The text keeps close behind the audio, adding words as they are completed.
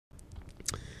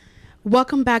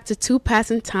Welcome back to Two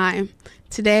Passing Time.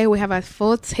 Today we have a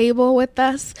full table with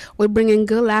us. We're bringing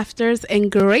good laughters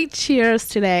and great cheers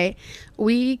today.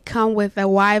 We come with a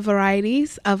wide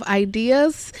varieties of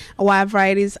ideas, a wide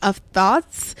varieties of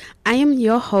thoughts. I am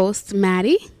your host,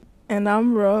 Maddie. And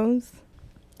I'm Rose.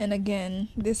 And again,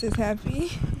 this is Happy.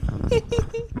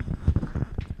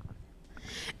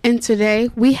 And today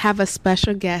we have a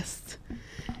special guest.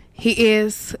 He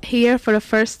is here for the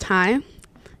first time,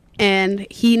 and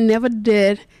he never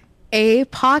did a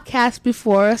podcast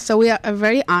before, so we are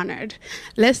very honored.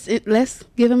 Let's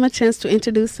give him a chance to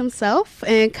introduce himself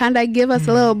and kind of give us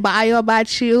a little bio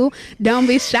about you. Don't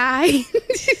be shy.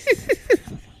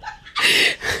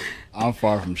 I'm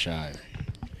far from shy.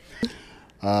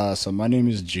 So my name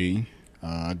is G.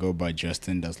 I go by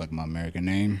Justin. That's like my American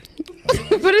name.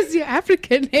 What is your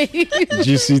African name?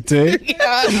 GCT.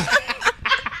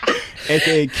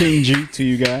 AKA King G to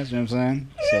you guys, you know what I'm saying?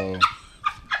 So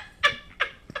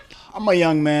I'm a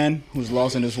young man who's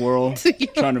lost in this world,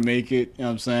 trying to make it, you know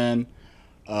what I'm saying?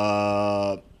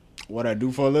 What I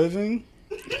do for a living?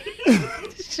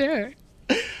 Sure.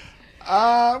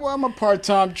 Well, I'm a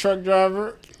part-time truck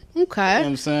driver. Okay. You know what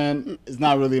I'm saying? It's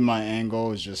not really my end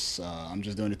goal. It's just, I'm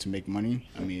just doing it to make money.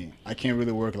 I mean, I can't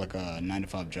really work like a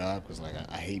 9-to-5 job because, like,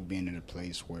 I hate being in a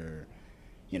place where,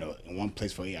 you know, in one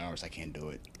place for 8 hours, I can't do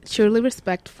it. Truly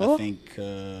respectful. I think,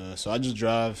 so I just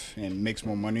drive and make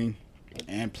more money.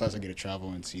 And plus, I get to travel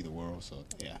and see the world. So,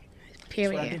 yeah.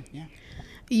 Period. Yeah.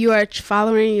 You are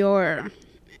following your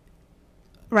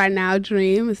right now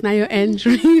dream. It's not your end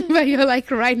dream, but you're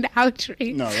like right now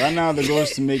dream. No, right now the goal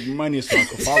is to make money so I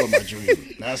can follow my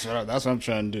dream. That's what I'm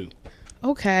trying to do.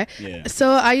 Okay. Yeah. So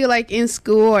are you like in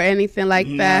school or anything like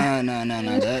that? No.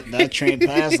 That train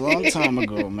passed a long time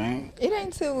ago, man. It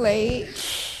ain't too late.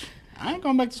 I ain't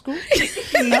going back to school.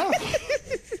 No.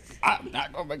 I'm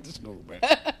not going back to school, man.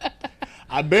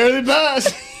 I barely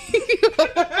passed.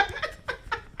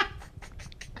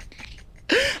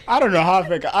 I don't know how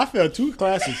I failed 2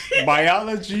 classes,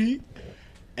 biology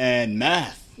and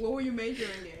math. What were you majoring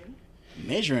in?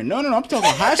 Majoring? No, I'm talking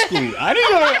high school. I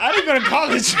didn't go to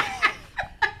college.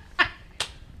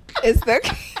 It's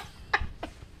okay.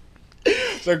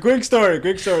 So quick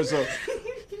story. So,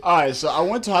 all right. So I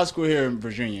went to high school here in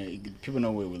Virginia. People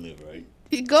know where we live, right?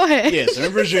 Go ahead. Yeah. So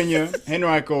in Virginia,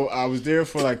 Henrico. I was there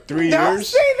for like 3 Don't years.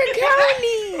 say the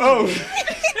county. Oh.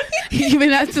 You've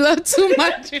been out to love too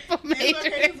much It's okay,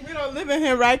 'cause we don't live in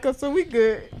Henrico, so we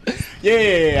good.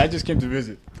 Yeah. I just came to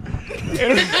visit.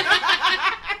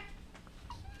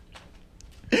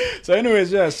 So,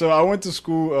 anyways, yeah. So I went to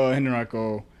school in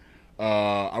Henrico.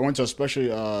 I went to a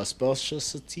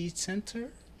specialty center.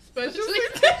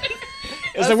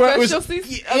 It's like where Specialty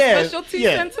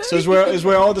center? So it's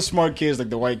where all the smart kids, like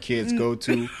the white kids, go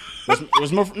to. It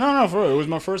was my for real. It was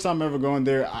my first time ever going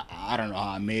there. I don't know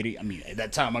how I made it. I mean, at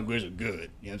that time my grades were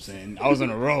good. You know what I'm saying? I was on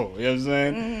a roll. You know what I'm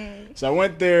saying? Mm-hmm. So I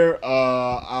went there.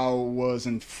 I was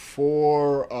in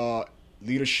 4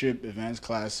 leadership advanced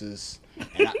classes,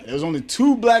 and there was only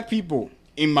 2 black people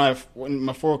in my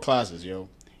 4 classes. Yo,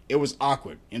 it was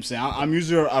awkward. You know what I'm saying? I'm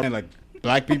usually around like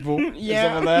black people and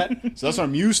stuff like that. So that's what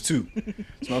I'm used to.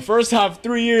 So my first time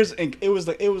 3 years, and it was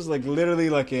like literally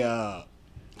like a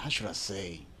how should I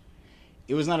say?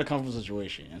 It was not a comfortable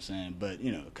situation, you know what I'm saying? But,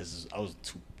 you know, because I was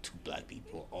two black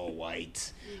people, all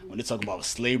white. When they talk about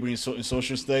slavery and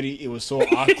social study, it was so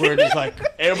awkward. It's like,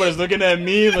 everybody's looking at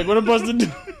me, like, what am I supposed to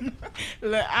do?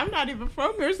 Look, I'm not even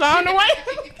from here, so I don't know why.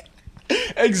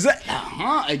 Exactly.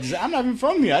 I'm not even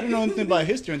from here. I didn't know anything about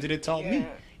history until they taught me. You know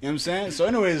what I'm saying? So,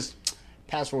 anyways,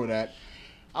 pass forward that.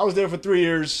 I was there for 3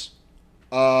 years.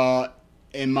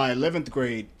 In my 11th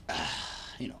grade,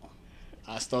 you know,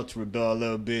 I started to rebel a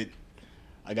little bit.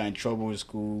 I got in trouble in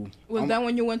school. Was that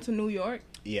when you went to New York?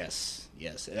 Yes.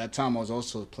 At that time, I was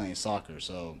also playing soccer.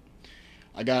 So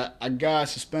I got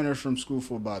suspended from school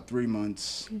for about 3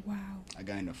 months. Wow. I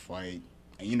got in a fight,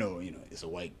 and you know, it's a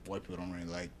white people don't really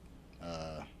like.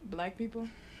 Black people?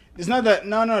 It's not that.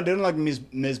 No, they don't like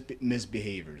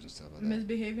misbehaviors and stuff like that.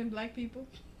 Misbehaving black people?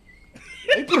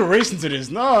 They put a race into this.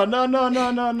 No. I'm not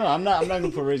gonna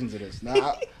put race into this.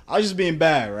 No, I was just being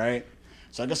bad, right?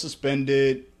 So I got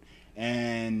suspended.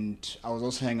 And I was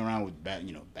also hanging around with bad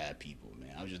people,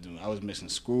 man. I was missing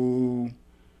school.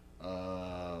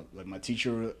 Like my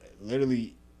teacher,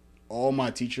 literally, all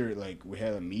my teacher, like we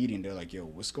had a meeting. They're like, "Yo,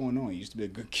 what's going on? You used to be a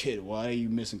good kid. Why are you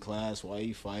missing class? Why are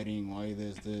you fighting? Why are you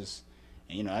this?"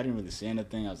 And you know, I didn't really say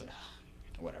anything. I was like,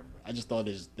 whatever. I just thought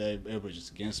that everybody was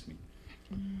just against me.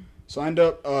 Mm-hmm. So I ended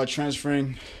up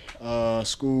transferring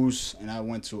schools, and I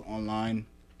went to online.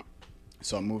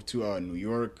 So I moved to New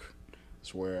York.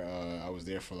 It's where I was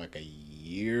there for like a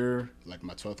year, like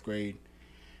my 12th grade,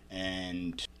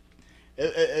 and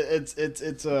it's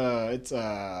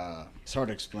hard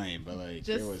to explain, but like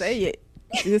Just say it.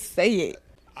 Just say it.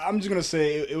 I'm just gonna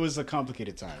say it was a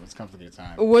complicated time. It's a complicated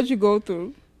time. What'd you go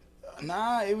through?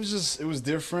 Nah, it was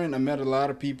different. I met a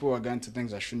lot of people. I got into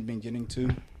things I shouldn't been getting to.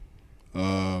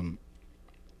 I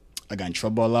got in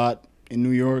trouble a lot in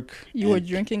New York. You were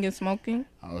drinking and smoking?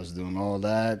 I was doing all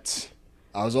that.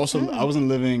 I wasn't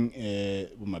living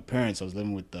with my parents. I was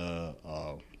living with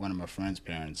one of my friend's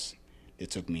parents. They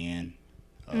took me in.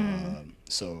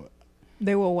 So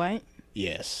They were white?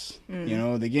 yes. You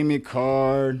know, they gave me a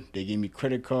card. They gave me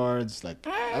credit cards. Like,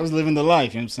 I was living the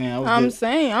life. You know what I'm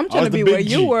saying? I'm trying to be where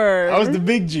you were. I was the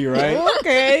big G, right?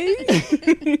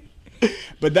 Okay.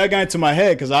 But that got into my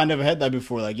head because I never had that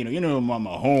before. Like, you know, I'm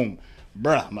at home,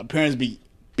 bruh. My parents be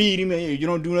beating me. You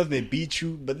don't do nothing, they beat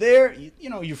you. But there, you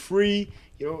know, you're free.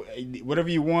 You know, whatever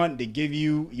you want, they give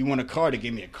you. You want a car, they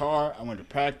gave me a car. I went to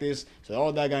practice. So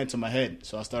all that got into my head.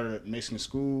 So I started mixing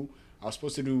school. I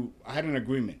had an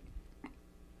agreement.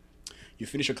 You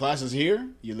finish your classes here,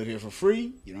 you live here for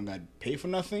free, you don't got to pay for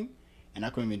nothing. And I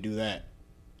couldn't even do that.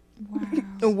 Wow.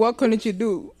 And what couldn't you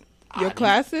do? Your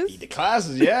classes? The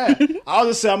classes, yeah. I was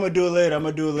just say I'm going to do it later.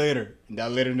 And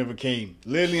that later never came.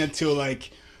 Literally until like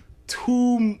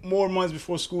 2 more months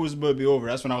before school was about to be over.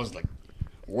 That's when I was like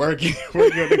working on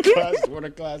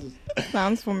the classes.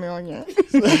 Sounds familiar.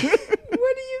 What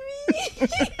do you mean?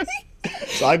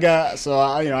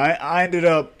 I ended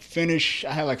up I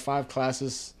had like 5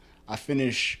 classes. I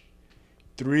finished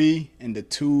 3, and the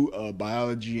 2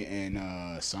 biology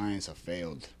and science I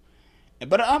failed.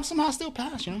 But I'm somehow still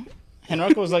passed, you know. And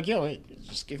Arco was like, "Yo, wait,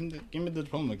 just give me the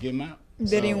diploma, get him out."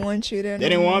 They didn't want you there. They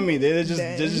didn't want me. They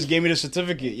just gave me the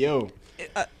certificate, yo.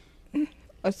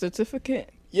 A certificate?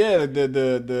 Yeah,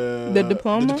 the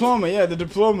diploma? The diploma, yeah, the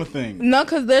diploma thing. No,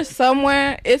 because there's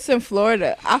somewhere, it's in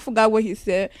Florida. I forgot what he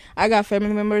said. I got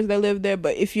family members that live there,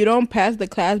 but if you don't pass the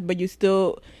class,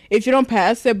 if you don't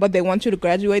pass it, but they want you to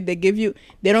graduate, they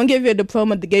don't give you a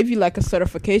diploma, they gave you like a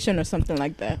certification or something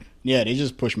like that. Yeah, they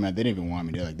just pushed me out. They didn't even want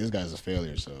me. They're like, this guy's a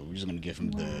failure, so we're just going to give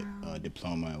him the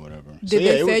diploma or whatever. Did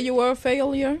they say you were a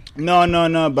failure? No,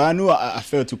 but I knew I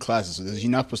failed 2 classes, so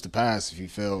you're not supposed to pass if you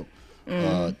fail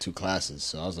 2 classes.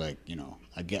 So I was like, you know,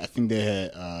 I think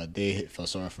they felt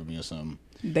sorry for me or something.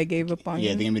 They gave up on you?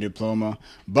 Yeah, they gave me the diploma.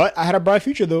 But I had a bright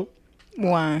future, though.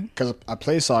 Why? Because I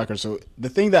play soccer, so the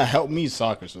thing that helped me is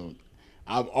soccer. So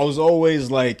I was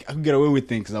always like, I could get away with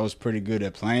things because I was pretty good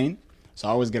at playing. So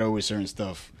I always get away with certain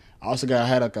stuff. I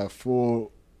had like a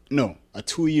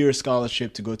 2-year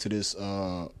scholarship to go to this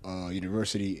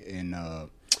university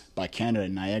by Canada,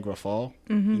 Niagara Falls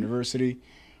University.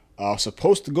 I was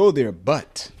supposed to go there,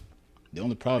 but the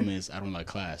only problem is I don't like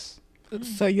class.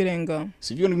 So you didn't go?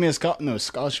 So if you're going to give me a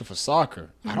scholarship for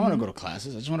soccer, I don't want to go to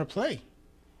classes. I just want to play. You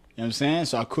know what I'm saying?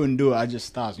 So I couldn't do it. I just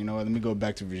stopped. You know what? Let me go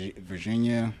back to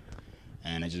Virginia.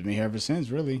 And I just been here ever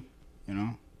since, really. You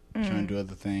know? Trying to do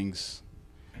other things.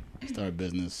 Start a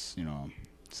business, you know,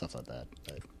 stuff like that.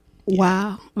 But, yeah.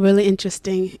 Wow. Really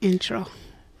interesting intro.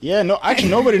 Yeah, no, actually,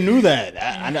 nobody knew that.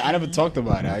 I never talked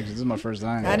about it. Actually, this is my first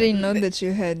time. I didn't know that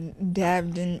you had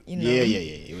dabbed in, you know. Yeah.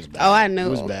 It was bad. Oh, I knew.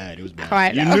 It was bad.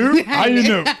 Right You now. knew? How you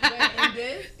knew?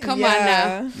 Come on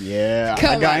now. Yeah,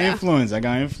 Come I got on now.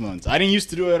 influence. I didn't used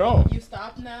to do it at all. You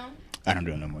stopped now? I don't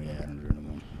do it no more. Yeah, I don't do it no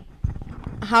more.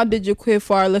 How did you quit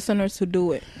for our listeners who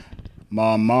do it?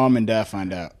 My mom and dad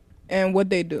find out. And what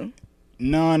they do?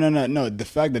 No. The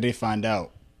fact that they find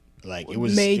out, like, it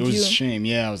was shame.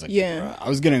 Yeah, I was like, yeah. Bruh. I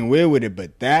was getting away with it,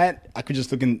 but that I could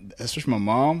just look in, especially my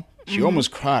mom. She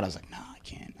almost cried. I was like, nah, I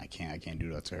can't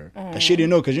do that to her. Cause she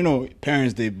didn't know. Cause you know,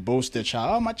 parents, they boast their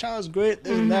child. Oh, my child's great.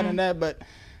 This and that and that. But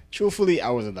truthfully, I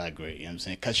wasn't that great. You know what I'm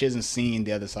saying? Cause she hasn't seen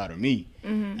the other side of me.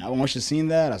 And once she seen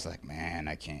that, I was like, man,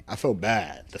 I can't. I felt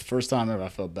bad. The first time ever, I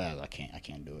felt bad. I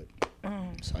can't do it.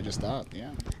 So I just stopped.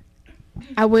 Yeah.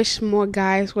 I wish more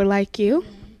guys were like you.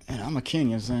 And I'm a king.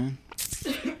 You know what I'm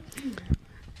saying?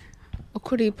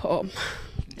 Okuripo.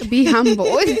 Be humble.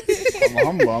 I'm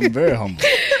humble. I'm very humble.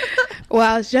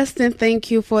 Well, Justin, thank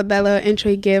you for that little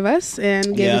intro you gave us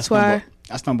and gave it to our.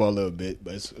 I stumbled a little bit,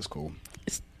 but it's cool.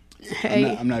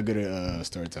 Hey, I'm not good at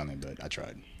storytelling, but I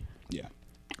tried. Yeah.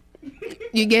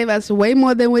 you gave us way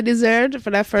more than we deserved for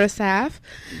that first half.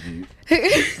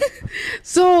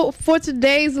 So for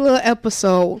today's little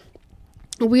episode,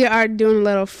 we are doing a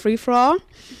little free for all.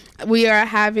 We are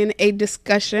having a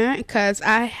discussion because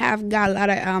I have got a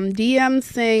lot of DMs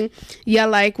saying, yeah,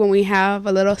 like when we have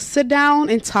a little sit down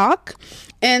and talk.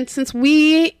 And since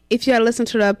if you had listened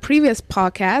to the previous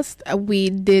podcast, we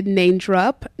did name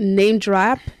drop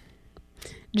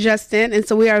Justin, and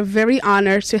so we are very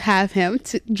honored to have him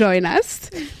to join us.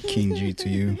 King G to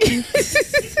you.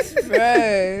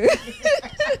 Right.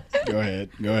 Go ahead.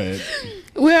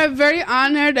 We are very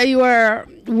honored that you are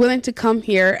willing to come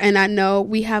here, and I know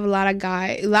we have a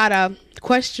lot of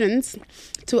questions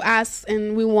to ask,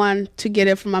 and we want to get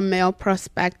it from a male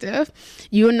perspective.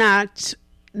 You're not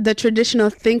the traditional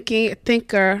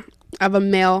thinker of a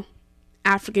male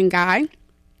African guy.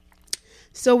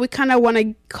 So we kind of want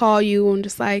to call you and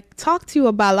just like talk to you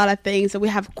about a lot of things. And we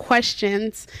have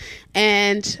questions,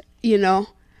 and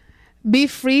be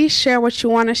free, share what you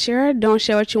want to share, don't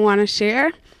share what you want to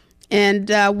share.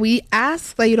 And we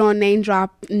ask that you don't name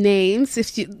drop names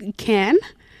if you can.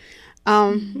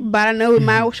 But I know we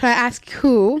might try to ask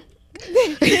who.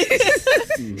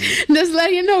 Just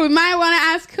let you know, we might want to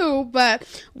ask who,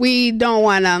 but we don't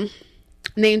want to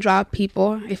name drop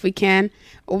people if we can.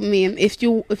 I mean, if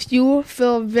you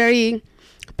feel very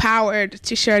powered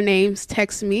to share names,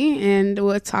 text me and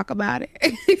we'll talk about it.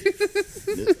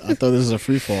 I thought this was a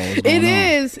free fall.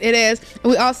 It is.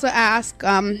 We also ask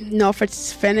no for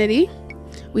profanity.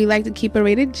 We like to keep it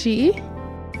rated G.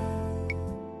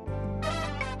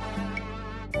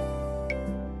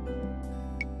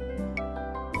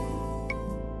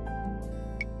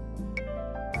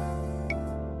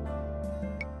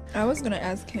 I was gonna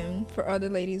ask him for other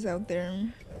ladies out there.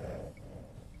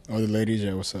 Other ladies,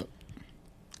 yeah, what's up?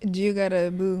 Do you got a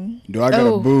boo? Do I got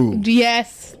a boo?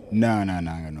 Yes. No, I got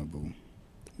no boo.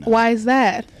 No. Why is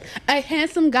that? A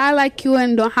handsome guy like you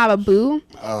and don't have a boo?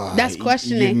 That's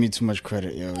questioning. You give me too much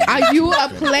credit, yo. Are you a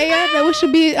player that we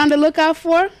should be on the lookout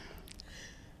for?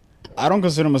 I don't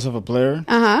consider myself a player.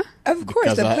 Of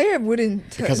course, a player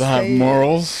wouldn't. Because I have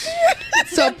morals.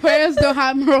 So players don't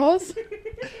have morals?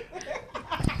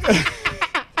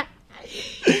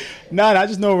 No, I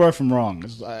just know right from wrong.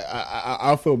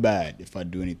 I'll feel bad if I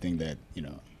do anything that,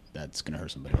 that's going to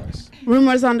hurt somebody else.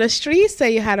 Rumors on the street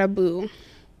say you had a boo.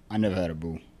 I never had a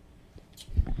boo.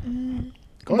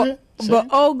 Go ahead.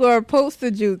 But old girl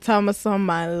posted you, Thomas, on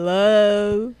my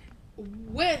love.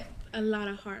 With a lot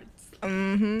of hearts.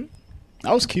 Mm-hmm.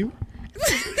 That was cute.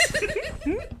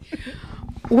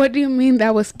 What do you mean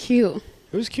that was cute?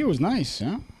 It was cute. It was nice,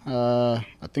 yeah. I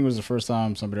think it was the first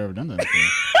time somebody ever done that before.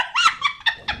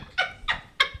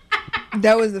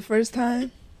 That was the first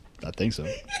time? I think so.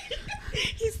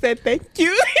 He said thank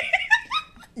you.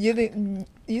 You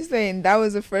saying that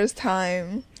was the first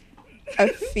time a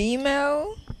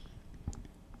female?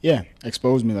 Yeah,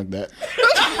 exposed me like that.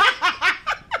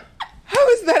 How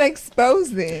is that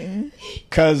exposing?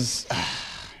 Because,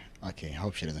 okay, I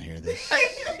hope she doesn't hear this.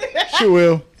 She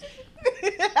will.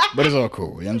 But it's all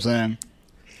cool, you know what I'm saying?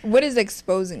 What is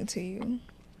exposing to you?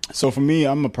 So for me,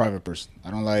 I'm a private person. I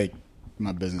don't like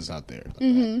my business out there. Like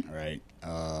that,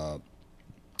 right?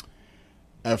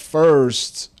 At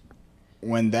first,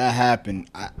 when that happened,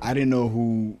 I didn't know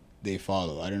who they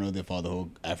follow. I didn't know they follow the whole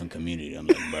African community. I'm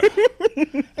like, bro.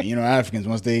 And Africans,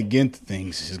 once they get into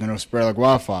things, it's going to spread like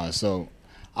wildfire. So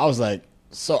I was like,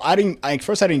 at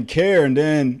first I didn't care. And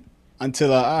then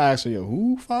until I asked her, yo,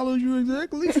 who follows you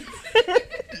exactly? You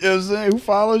know what I'm saying? Who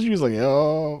follows you? He's like,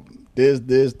 yo, this.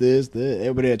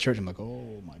 Everybody at church, I'm like,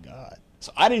 oh my God.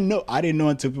 So I didn't know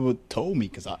until people told me,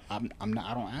 because I don't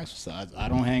ask for size. I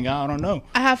don't hang out. I don't know.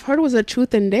 I have heard it was a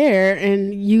truth and dare,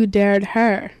 and you dared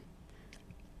her.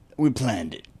 We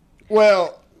planned it.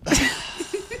 Well,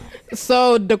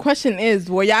 So the question is,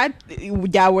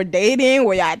 y'all were dating?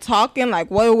 Were y'all talking?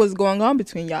 Like, what was going on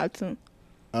between y'all two?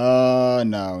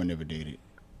 no, we never dated.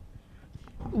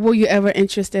 Were you ever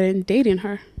interested in dating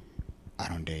her? I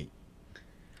don't date.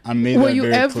 I made Were that you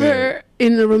very ever clear.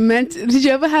 in a romantic? Did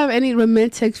you ever have any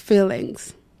romantic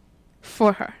feelings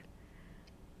for her?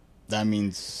 That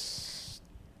means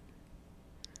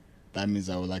I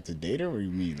would like to date her, or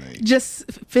you mean like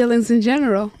Just feelings in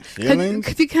general. feelings?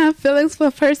 Could you have feelings for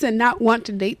a person and not want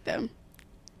to date them?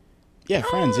 Yeah,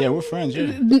 friends. Yeah, we're friends.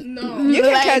 Yeah. No. You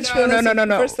can catch feelings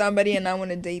no. for somebody and I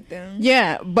want to date them.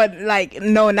 Yeah, but like,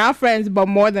 no, not friends, but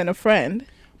more than a friend.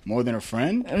 More than a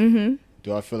friend? Mm-hmm.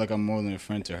 Do I feel like I'm more than a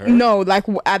friend to her? No, like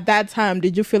at that time,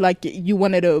 did you feel like you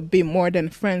wanted to be more than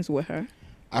friends with her?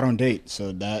 I don't date,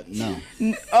 so that no.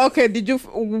 Okay,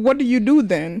 what do you do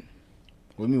then?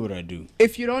 What do you mean? What do I do?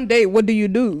 If you don't date, what do you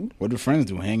do? What do friends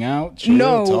do? Hang out,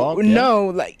 chill, talk? Yeah. No.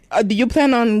 Like, do you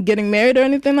plan on getting married or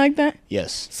anything like that?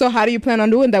 Yes. So how do you plan on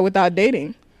doing that without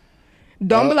dating?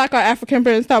 Don't be like our African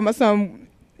parents talking about some.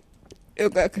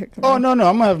 Okay, come Oh on. no, I'm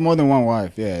gonna have more than one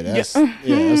wife. Yeah, that's what I'm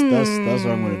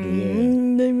gonna do. Yeah.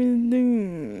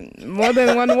 More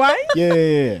than one wife?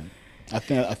 Yeah. I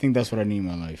think that's what I need in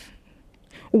my life.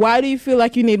 Why do you feel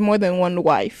like you need more than one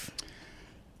wife?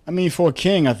 I mean, for a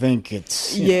king, I think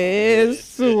it's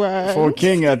Yes, right. for a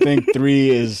king. I think 3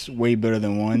 is way better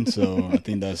than 1. So I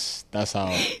think that's how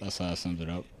I sums it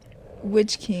up.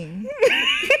 Which king?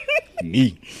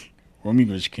 Me, Romy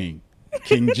King,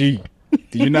 King G.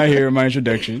 Did you not hear my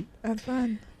introduction? Have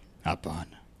fun. Hapan.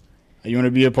 You want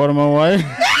to be a part of my wife?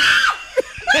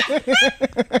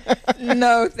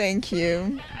 No, thank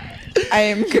you. I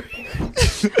am.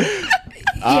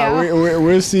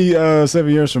 We'll see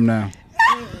 7 years from now.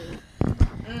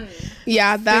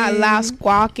 Yeah, that last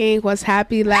squawking was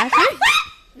happy laughing.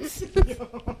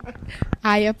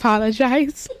 I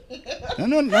apologize.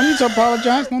 No need to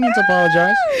apologize. No need to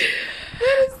apologize.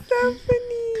 That is so funny.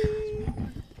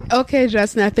 Okay,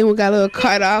 Justin, I think we got a little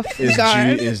cut off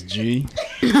guard. Is G.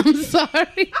 I'm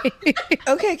sorry.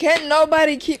 Okay, can't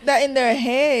nobody keep that in their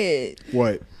head?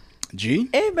 What? G?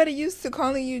 Everybody used to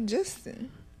calling you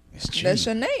Justin. It's G. That's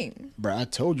your name. Bro, I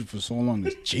told you for so long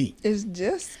it's G. It's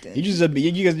Justin.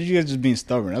 You guys just being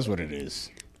stubborn. That's what it is.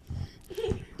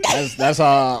 That's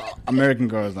how American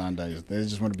girls nowadays. They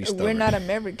just want to be stubborn. We're not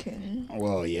American.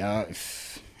 Well, yeah.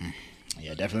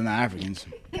 Yeah, definitely not Africans.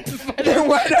 Then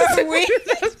what are we?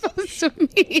 That's supposed to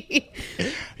mean.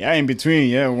 Yeah, in between.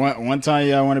 Yeah, one time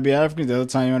y'all want to be Africans, the other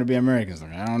time you want to be Americans.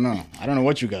 Like, I don't know. I don't know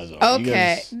what you guys are. You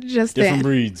Okay, guys, just different then.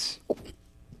 breeds.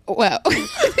 Well,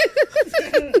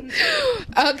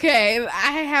 okay,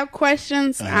 I have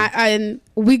questions. And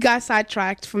we got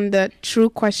sidetracked from the true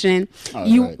question. Oh,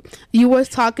 you right. you was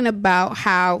talking about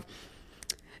how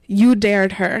you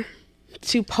dared her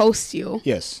to post you.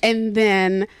 Yes. And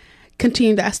then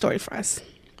continue that story for us.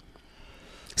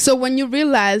 So when you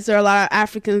realized there are a lot of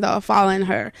Africans that are following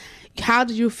her, how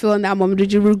did you feel in that moment?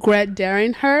 Did you regret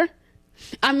daring her?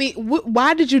 I mean,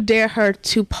 why did you dare her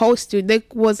to post you? There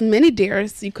was many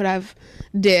dares you could have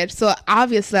did. So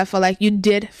obviously I feel like you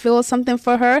did feel something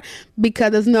for her,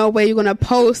 because there's no way you're going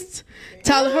to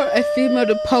tell her, a female,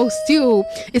 to post you,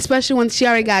 especially when she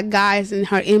already got guys in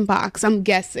her inbox, I'm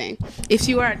guessing. If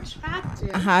you are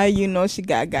attractive. How you know she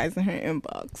got guys in her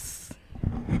inbox?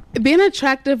 Being an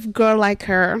attractive girl like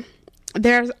her,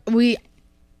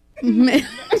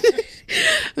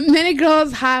 many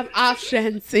girls have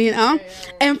options, you know?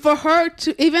 And for her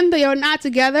to, even though you're not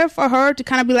together, for her to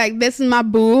kind of be like, this is my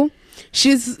boo,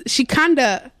 she kind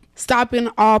of stopping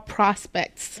all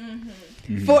prospects.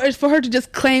 Mm-hmm. For her to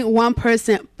just claim one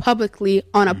person publicly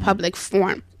on a public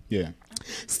forum. Yeah.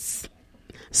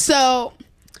 So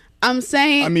I'm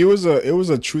saying, I mean, it was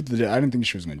a truth that I didn't think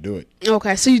she was gonna do it.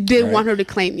 okay, so you did Right. want her to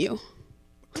claim you.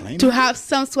 Claim To it? have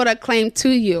some sort of claim to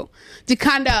you, to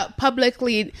kind of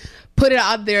publicly put it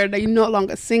out there that you're no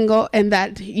longer single and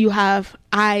that you have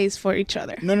eyes for each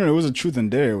other. No, it was a truth and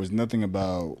dare. It was nothing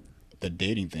about the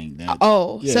dating thing. Yeah,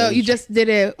 So it you was- just did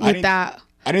it I didn't- without.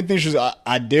 I didn't think she was.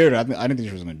 I dared her. I didn't think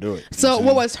she was gonna do it. You So know what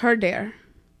I'm was her dare?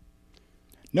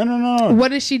 saying? No. What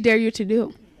did she dare you to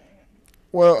do?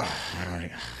 Well,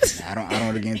 I don't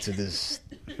want to get into this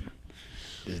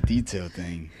detail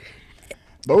thing.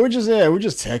 But we're just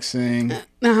texting.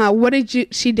 What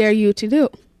did she dare you to do?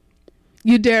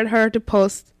 You dared her to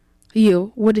post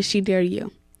you. What did she dare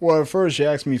you? Well, at first she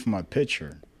asked me for my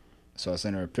picture, so I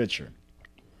sent her a picture,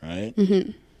 right?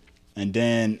 Mm-hmm. And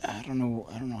then I don't know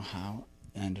how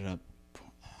it ended up.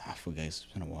 I forget. It's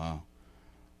been a while.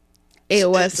 It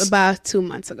was about 2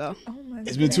 months ago. Oh my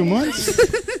It's been 2 months.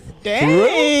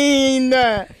 Dang.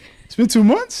 It's been 2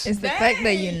 months. It's the fact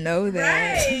that you know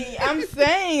that. Right. I'm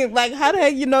saying, like, how the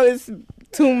heck you know it's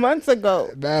 2 months ago?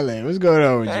 Ballet, what's going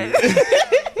on with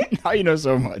you? How you know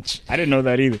so much? I didn't know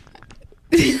that either.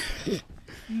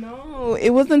 No, it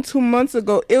wasn't 2 months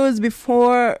ago. It was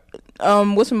before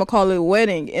whatchamacallit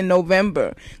wedding in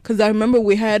November. Because I remember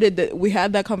we had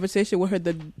that conversation with her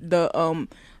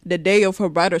the day of her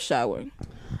bridal shower.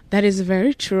 That is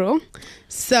very true.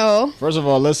 So, First of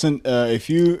all, listen. If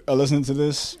you are listening to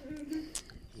this,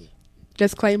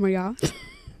 disclaimer, y'all.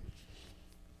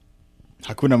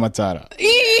 Hakuna Matata.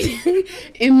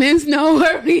 It means no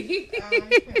worry.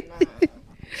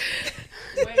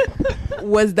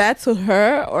 Was that to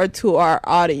her or to our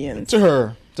audience? To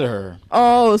her.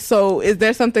 Oh, so is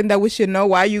there something that we should know?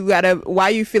 Why you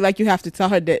feel like you have to tell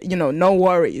her that, no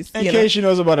worries? In case she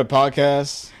knows about a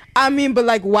podcast. I mean, but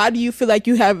like, why do you feel like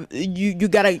you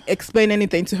gotta explain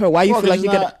anything to her? Why you feel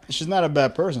like she's not a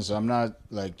bad person, so I'm not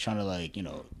like trying to like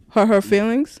her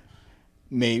feelings?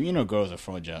 Maybe girls are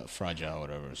fragile,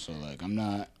 whatever. So like I'm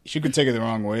not. She could take it the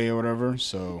wrong way or whatever.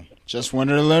 So just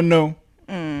wanted to let her know.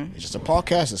 It's just a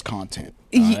podcast. It's content.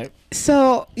 All right.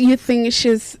 So you think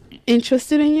she's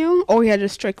interested in you, or you're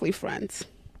just strictly friends?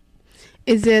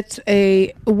 Is it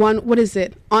what is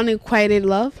it? Unrequited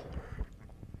love?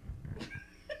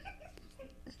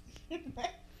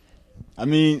 I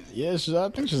mean, yeah, I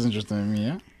think she's interested in me.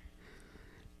 Yeah.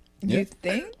 You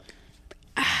think?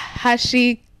 Has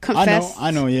she confessed?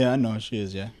 I know. Yeah, I know she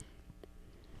is. Yeah.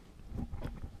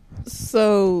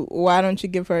 So why don't you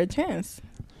give her a chance?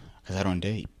 Because I don't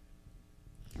date.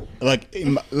 Like,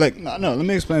 no. Let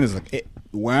me explain this. Like,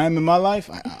 where I'm in my life,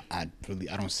 I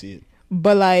don't see it.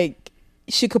 But like,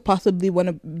 she could possibly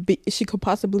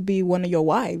be one of your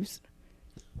wives.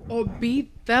 Or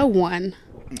be the one?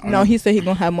 No, he said he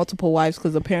gonna have multiple wives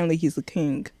because apparently he's a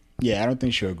king. Yeah, I don't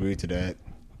think she'll agree to that.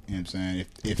 You know what I'm saying?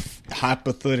 If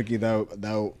hypothetically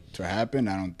that to happen,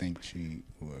 I don't think she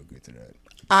will agree to that.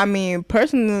 I mean,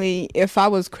 personally, if I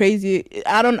was crazy,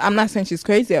 I'm not saying she's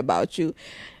crazy about you,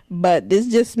 but this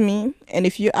is just me. And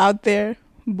if you're out there,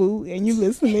 boo, and you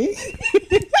listening,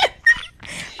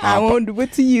 I won't do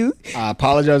it to you. I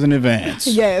apologize in advance.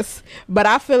 Yes, but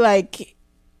I feel like,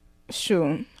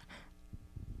 sure.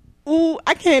 Ooh,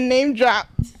 I can't name drop.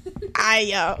 How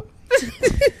you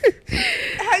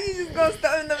just gonna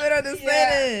stop in the middle of the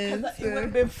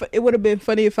sentence? It would have been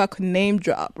funny if I could name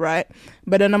drop, right?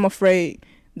 But then I'm afraid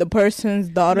the person's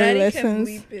daughter Maddie listens.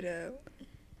 can bleep it out.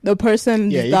 The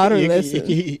person's daughter listens.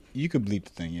 You could bleep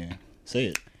the thing, yeah. Say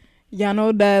it. Y'all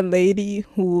know that lady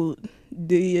who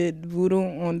did voodoo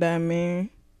on that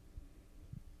man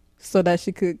so that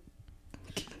she could.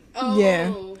 Oh,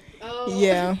 yeah. Oh.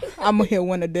 Yeah, I'm gonna hit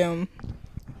one of them.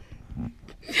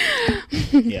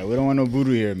 Yeah, we don't want no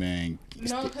voodoo here, man.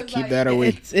 No, keep that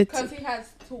away. Because he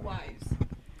has 2 wives.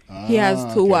 He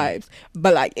has 2 wives.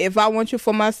 But like, if I want you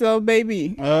for myself, baby,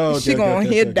 she gonna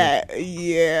hit that.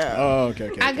 Yeah. Oh, okay.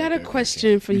 I got a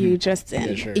question for you, Justin.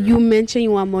 Yeah, sure. You mentioned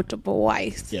you want multiple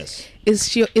wives. Yes.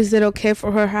 Is it okay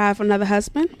for her to have another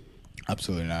husband?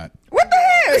 Absolutely not. What the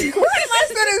heck? What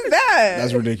question is that?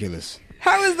 That's ridiculous.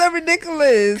 How is that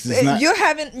ridiculous? Not, You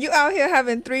out here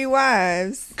having 3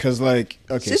 wives. Because, like,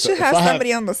 okay. She should have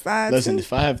somebody on the side. Listen, too.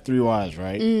 if I have 3 wives,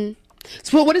 right?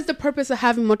 So what is the purpose of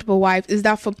having multiple wives? Is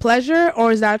that for pleasure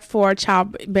or is that for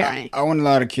childbearing? I want a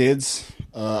lot of kids.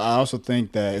 I also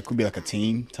think that it could be like a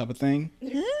team type of thing.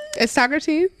 A soccer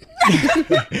team?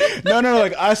 No,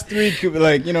 like us 3 could be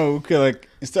like,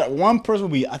 instead one person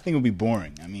would be, I think it would be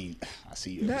boring. I mean, I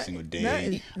see you every single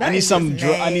day. I need some,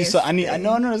 no, it's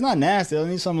not nasty. I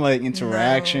need some like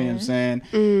interaction, you know what I'm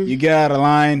saying? You get out of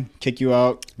line, kick you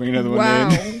out, bring another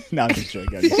one in. No, I'm just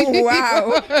joking.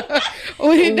 Wow.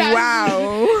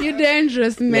 Wow. You're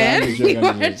dangerous, man. You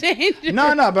are dangerous.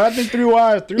 No, but I think 3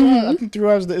 wives, I think 3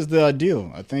 wives is the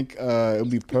ideal. I think it'll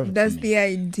be perfect. That's the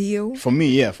ideal? For me,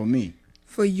 yeah, for me.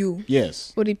 For you?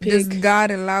 Yes. What do you Does pick?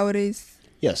 God allow this?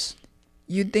 Yes.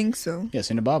 You think so? Yes,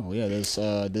 in the Bible, yeah. There's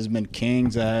been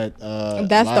kings that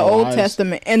that's the Old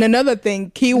Testament. And another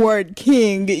thing, keyword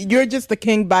king. You're just a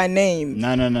king by name.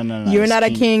 No. You're not a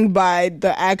king by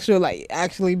the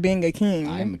actually being a king.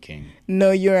 I am a king.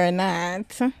 No, you're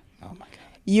not. Oh my God.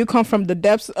 You come from the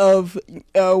depths of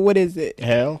what is it?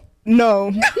 Hell.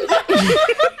 No.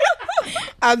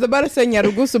 I was about to say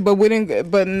Nyarugusu,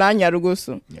 but not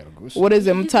Nyarugusu. What is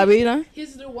it, Mutabira?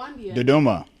 He's Rwandian.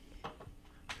 Dodoma.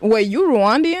 Wait, you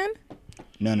Rwandian?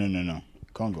 No.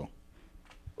 Congo.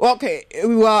 Okay,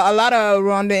 well, a lot of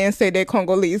Rwandans say they're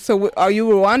Congolese. So are you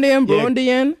Rwandan,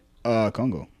 Burundian?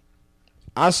 Congo.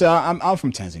 I'm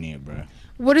from Tanzania, bro.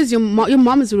 What is your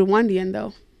mom is Rwandian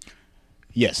though?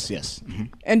 Yes. Mm-hmm.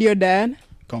 And your dad?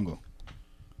 Congo.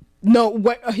 No,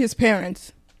 what his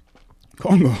parents?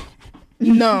 Congo.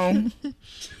 No.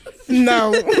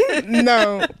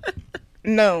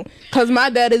 Because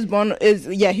my dad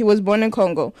he was born in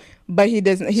Congo, but he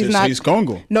doesn't. He's not. So he's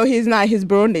Congo. No, he's not. He's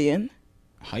Burundian.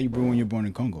 How you born when you're born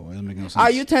in Congo? That doesn't make no sense.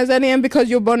 Are you Tanzanian because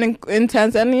you're born in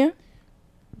Tanzania?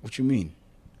 What you mean?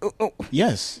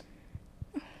 Yes.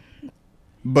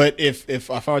 But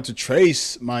if I were to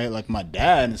trace my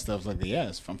dad and stuff like that,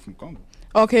 yes, I'm from Congo.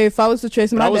 Okay, if I was to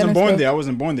trace my dad, I wasn't born there. I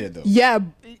wasn't born there though. Yeah,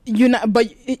 you're not.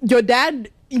 But your dad,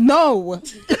 no.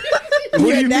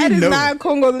 Your dad is not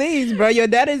Congolese, bro. Your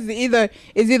dad is either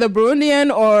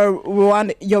Burundian or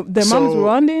Rwanda. Their mom's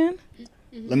Rwandan.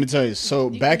 Let me tell you. So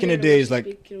back in the days, back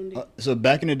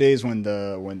in the days when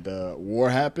the war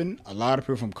happened, a lot of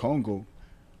people from Congo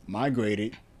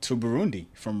migrated to Burundi,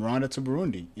 from Rwanda to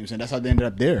Burundi. You know what I'm saying? That's how they ended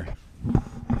up there.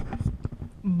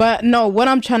 But no, what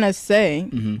I'm trying to say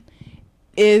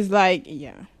is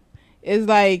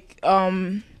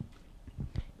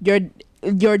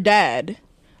your dad.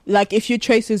 Like, if you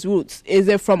trace his roots, is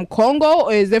it from Congo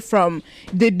or is it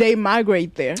did they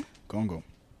migrate there? Congo.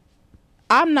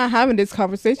 I'm not having this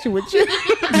conversation with you.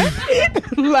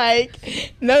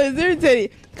 No, it's irritating.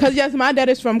 Because, yes, my dad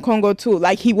is from Congo, too.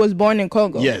 Like, he was born in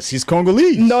Congo. Yes, he's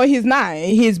Congolese. No, he's not.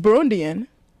 He's Burundian.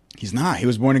 He's not. He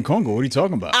was born in Congo. What are you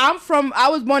talking about? I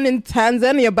was born in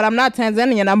Tanzania, but I'm not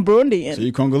Tanzanian. I'm Burundian. So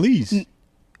you're Congolese.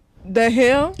 The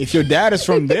hell? If your dad is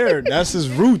from there, that's his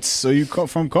roots. So you come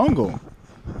from Congo.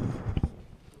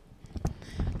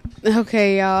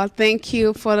 Okay, y'all. Thank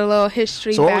you for the little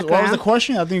history So background. what was the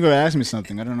question? I think you were going to ask me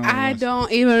something. I don't know. I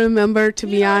don't even remember, to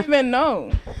be You don't honest. even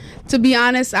know. To be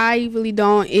honest, I really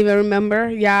don't even remember.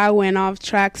 Yeah, I went off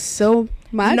track so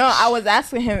much. No, I was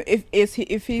asking him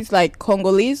if he's like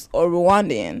Congolese or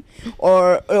Rwandan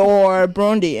or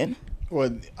Burundian.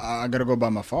 Well, I got to go by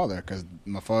my father because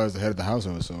my father's the head of the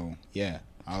household. So, yeah.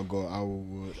 I'll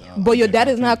go. But your dad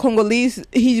is not Congolese.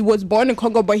 He was born in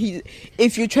Congo, but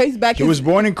if you trace back, He was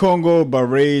born in Congo but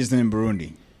raised in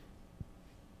Burundi.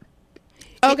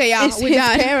 Okay, y'all. It's We're his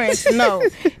done. parents. No,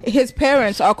 his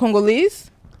parents are Congolese.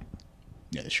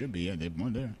 Yeah, they should be. Yeah, they're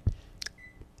born there.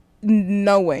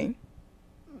 No way.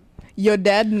 Your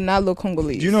dad did not look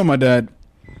Congolese. Do you know my dad?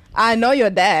 I know your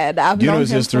dad. Do you know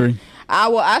his history? I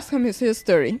will ask him his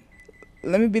history.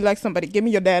 Let me be like somebody. Give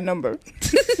me your dad number.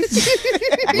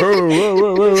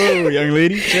 whoa, young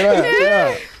lady. Chill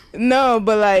out. No,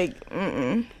 but like,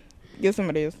 get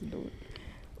somebody else to do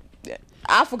it.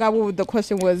 I forgot what the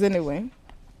question was anyway.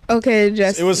 Okay,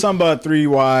 just It was something about 3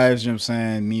 wives, you know what I'm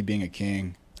saying? Me being a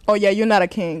king. Oh yeah, you're not a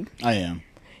king. I am.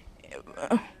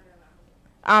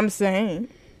 I'm saying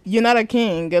you're not a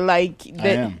king. Like I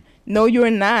am. No,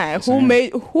 you're not. Yes, I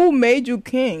am. Who made you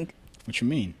king? What you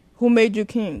mean? Who made you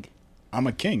king? I'm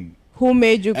a king. Who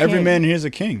made you king? Every man here is a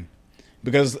king.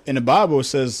 Because in the Bible it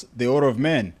says the order of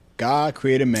men. God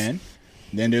created man,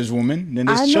 then there's woman, then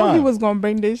there's I child. know he was gonna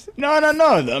bring this. No.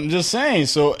 I'm just saying.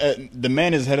 So the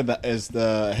man is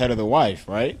the head of the wife,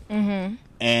 right? Mm-hmm.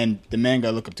 And the man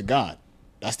got to look up to God.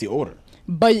 That's the order.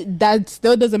 But that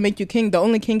still doesn't make you king. The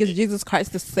only king is Jesus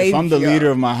Christ, the Savior. If I'm the leader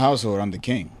of my household, I'm the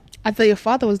king. I thought your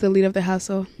father was the leader of the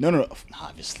household. No.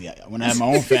 Obviously, when I have my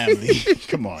own family.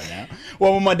 Come on now.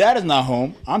 Well, when my dad is not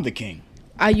home, I'm the king.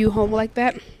 Are you home like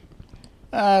that?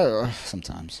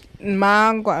 Sometimes.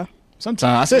 Mangwa.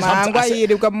 Sometimes. I said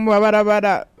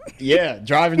sometimes. Yeah,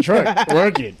 driving truck,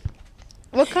 working.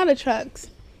 What kind of trucks?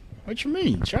 What you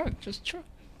mean? Truck, just truck.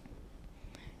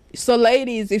 So,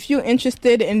 ladies, if you're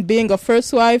interested in being a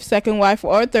first wife, second wife,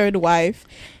 or third wife,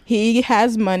 he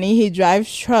has money. He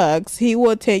drives trucks. He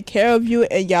will take care of you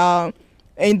and y'all,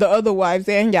 and the other wives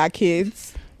and y'all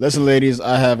kids. Listen, ladies,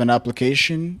 I have an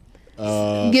application.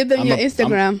 Give them your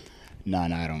Instagram. No,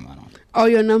 I don't. Or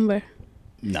your number.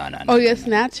 No. Or your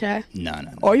Snapchat. No.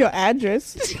 Or your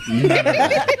address. You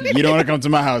don't want to come to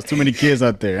my house. Too many kids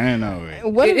out there. I don't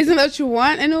know. Right? Isn't that what you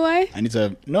want in a way? I need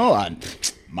to.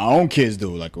 My own kids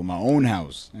do, like with my own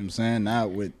house. You know what I'm saying?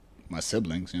 Not with my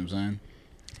siblings. You know what I'm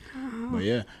saying? But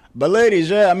yeah. But ladies,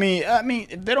 yeah, I mean,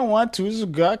 if they don't want to,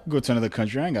 I can go to another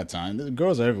country. I ain't got time. The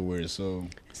girls are everywhere, so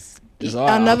there's a lot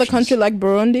of Another options. country like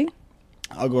Burundi.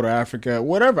 I'll go to Africa,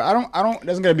 whatever. I don't.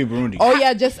 Doesn't gotta be Burundi. Oh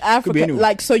yeah, just Africa. anywhere.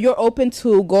 Like, so you're open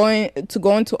to going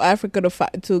to Africa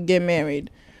to get married.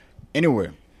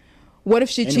 Anywhere. What if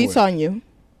she cheats on you?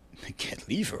 I can't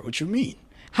leave her. What you mean?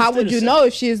 How would you know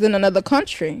if she's in another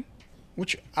country?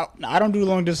 I don't do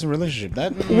long distance relationship.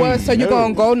 Well, so you're no.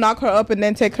 gonna go knock her up and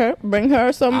then bring her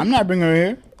or something? I'm not bringing her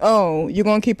here. Oh, you're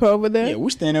gonna keep her over there? Yeah, we're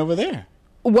staying over there.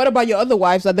 What about your other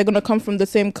wives? Are they gonna come from the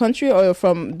same country or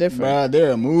from different? Bruh,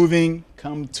 they're moving.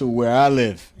 Come to where I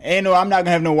live. I'm not gonna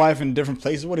have no wife in different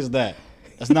places. What is that?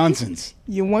 That's nonsense.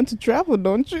 You want to travel,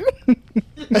 don't you?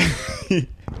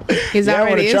 He's Yeah, I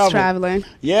wanna already travel. traveling.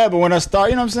 Yeah, but when I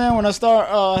start, you know what I'm saying? When I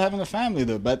start having a family,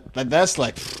 though, but that's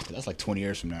like 20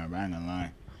 years from now. Bro. I ain't gonna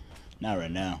lie. Not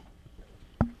right now.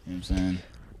 You know what I'm saying?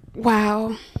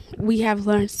 Wow. We have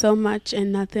learned so much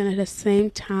and nothing at the same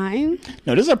time.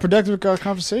 No, this is a productive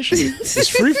conversation. It's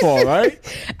free fall, right?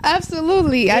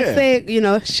 Absolutely. I Yeah.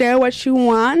 say, share what you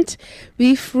want.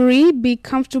 Be free. Be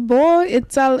comfortable.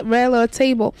 It's a regular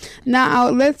table. Now,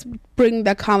 let's bring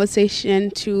the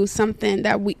conversation to something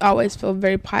that we always feel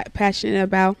very passionate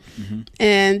about. Mm-hmm.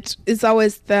 And it's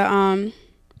always the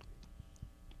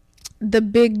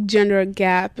big gender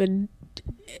gap and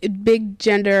big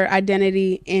gender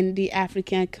identity in the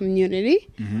African community.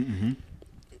 Mm-hmm.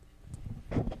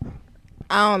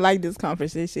 I don't like this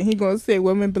conversation. He gonna say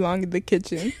women belong in the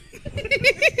kitchen.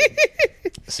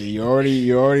 See, you're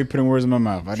already putting words in my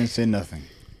mouth. I didn't say nothing.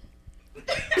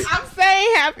 I'm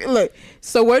saying happy. Look,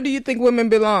 so where do you think women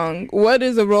belong? What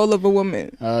is the role of a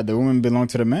woman? The woman belong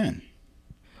to the man.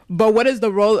 But what is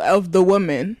the role of the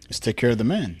woman? It's take care of the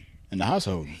man in the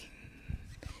household.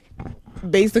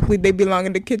 Basically, they belong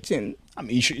in the kitchen. I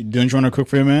mean, don't you want to cook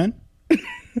for your man?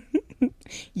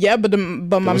 Yeah, but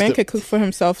my man can cook for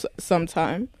himself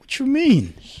sometime. What you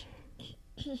mean?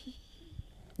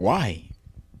 Why?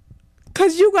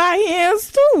 Cause you got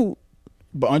hands too.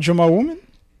 But aren't you my woman?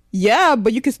 Yeah,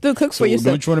 but you can still cook So for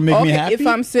yourself. don't you want to make me happy? If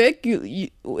I'm sick,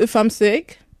 if I'm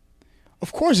sick,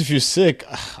 Of course, if you're sick,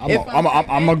 If I'm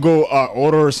gonna go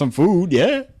order some food.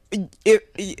 Yeah, if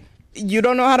you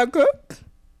don't know how to cook,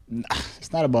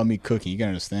 it's not about me cooking. You can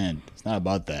understand. It's not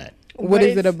about that. what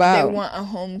is if it about? They want a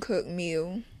home cooked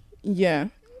meal, Yeah.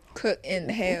 cook in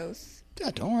the house.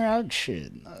 Yeah, don't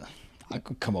worry. I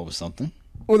could come up with something.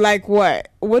 Well, like what?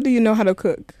 What do you know how to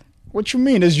cook? What you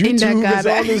mean? There's YouTube. There's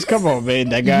all this. Come on, man.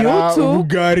 That got YouTube?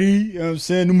 Bugatti. You know what I'm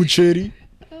saying? The machete.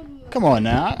 Come on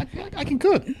now. I can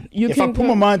cook. If I put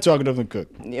my mind to it, I can definitely cook.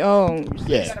 Oh,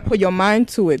 Yeah. put your mind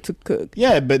to it to cook.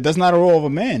 Yeah, but that's not a role of a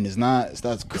man. It's not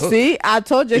to cook. See, I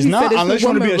told you. It's he not said it's unless you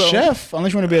want to be a woman role. chef.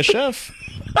 Unless you want to be a chef.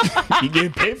 You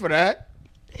get paid for that.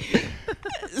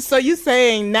 So you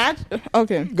saying not?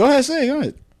 Okay. Go ahead, say it. Go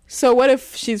ahead. So what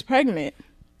if she's pregnant?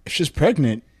 If she's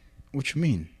pregnant, what you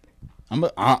mean?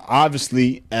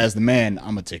 Obviously, as the man,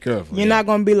 I'm gonna take care of her. You're not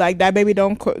gonna be like that, baby.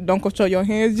 Don't control your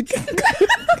hands. You can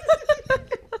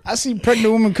I see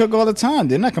pregnant women cook all the time.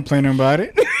 They're not complaining about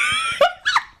it.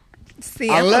 See,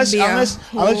 unless you have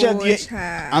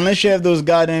child. unless you have those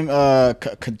goddamn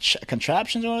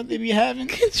contraptions or what they be having.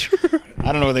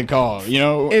 I don't know what they call. You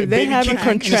know, if they baby having kick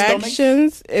in the stomach.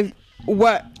 contractions,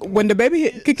 when the baby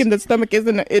kick in the stomach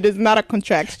it is not a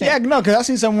contraction. Yeah, no, because I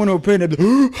seen someone who were pregnant.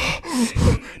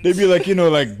 They be like,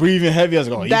 like breathing heavy. I was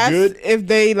like, That's you good? if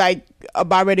they like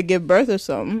about ready to give birth or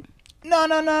something. No.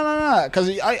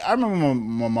 Because I remember when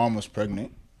my mom was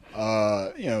pregnant.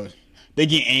 They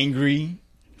get angry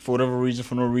for whatever reason,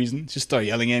 for no reason. She start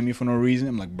yelling at me for no reason.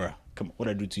 I'm like, bruh, come on,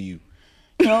 what'd I do to you?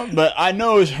 But I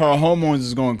know it's her hormones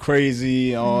is going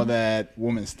crazy, all that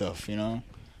woman stuff,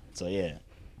 So yeah.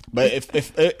 But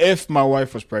if my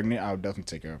wife was pregnant, I would definitely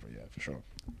take care of her, yeah, for sure.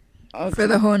 Okay. For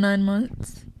the whole 9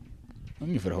 months. I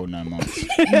mean, for the whole 9 months.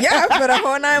 Yeah, for the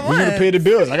whole 9 We're months. gonna pay the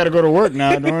bills. I gotta go to work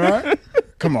now, don't I?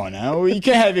 Come on now. You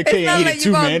can't have your It's cake not and eat like it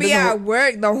you're too, gonna man. be at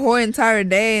work the whole entire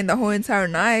day and the whole entire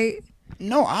night.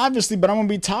 No, obviously, but I'm gonna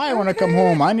be tired when I come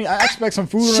home. I expect some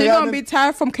food. She gonna be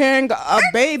tired from carrying a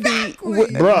baby.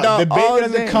 Bruh, the baby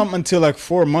doesn't day. come until like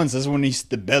 4 months. That's when he's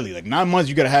the belly. Like 9 months,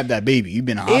 you gotta have that baby. You've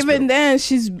been in a hospital. Even then,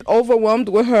 she's overwhelmed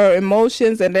with her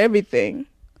emotions and everything.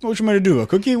 What you want to do? A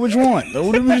cookie? What you want?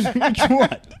 What you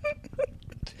want?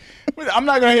 I'm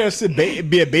not gonna here sit be a And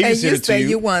babysitter you to say you.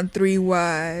 you want 3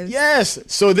 wives. Yes,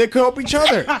 so they could help each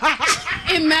other.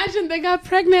 Imagine they got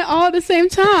pregnant all at the same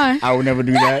time. I would never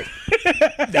do that.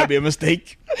 That'd be a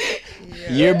mistake.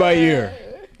 Year by year.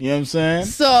 You know what I'm saying?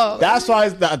 So That's why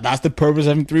that's the purpose of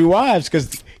having 3 wives, because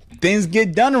things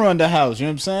get done around the house. You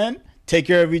know what I'm saying? Take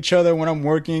care of each other when I'm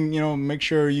working. Make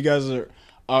sure you guys are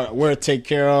well take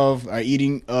care of, are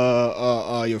eating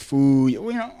your food.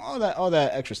 All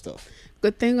that extra stuff.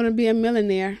 good thing gonna be a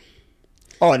millionaire.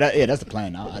 Oh, that's the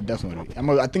plan. I definitely. I think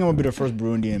I'm gonna be the first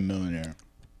Burundian millionaire.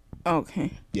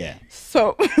 Okay. Yeah.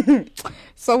 So,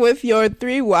 with your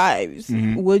 3 wives,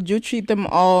 would you treat them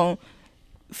all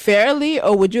fairly,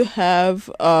 or would you have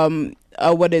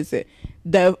what is it?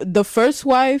 The first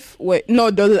wife?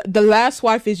 The last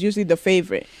wife is usually the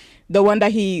favorite. The one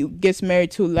that he gets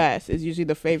married to last is usually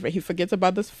the favorite. He forgets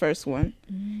about the first one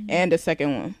and the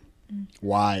second one.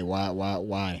 Why?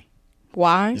 Why?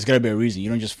 There's gotta be a reason. You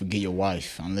don't just forget your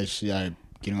wife unless you are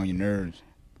getting on your nerves.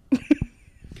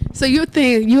 So you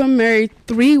think you married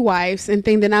 3 wives and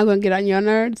think they're not gonna get on your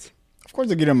nerves? Of course,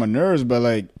 they get on my nerves, but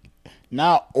like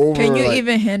not over. Can you like,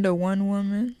 even handle one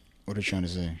woman? What are you trying to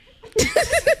say?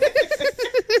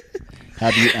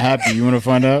 Happy? You want to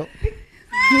find out?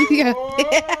 Yeah.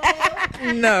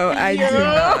 No, I do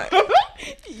not.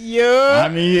 Yeah. I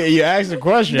mean, you asked the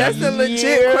question. That's a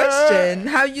legit question.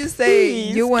 How you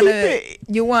say Please,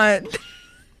 you want?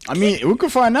 I mean, we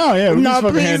could find out. Yeah, we No, can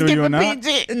fucking please handle keep you or it not.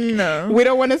 PG. No. We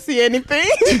don't want to see anything.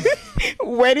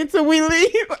 Wait until we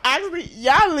leave. Actually,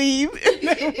 y'all leave.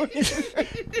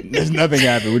 There's nothing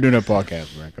happening. We're doing a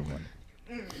podcast, man. Come on.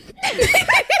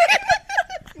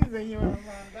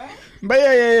 But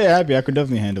yeah. Happy. I could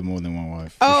definitely handle more than one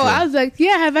wife. for Oh, sure. I was like,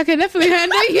 yeah, I can definitely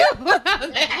handle you.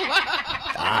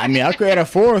 I mean, I could add a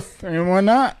 4th. I mean, why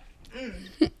not?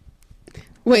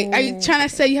 Wait, are you trying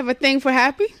to say you have a thing for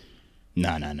Happy? No.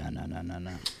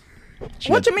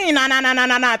 What you mean?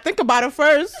 Nah. Think about it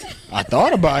first. I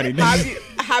thought about it.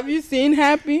 Have you seen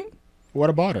Happy? What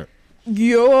about her?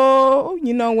 Yo,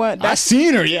 you know what? I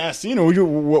seen her. Yeah, I seen her. What do you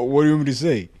want me to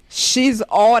say? She's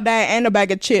all that and a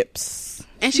bag of chips.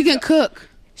 And she can cook.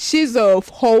 She's a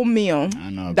whole meal. I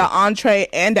know, The but- entree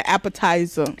and the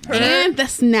appetizer. And the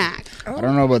snack. I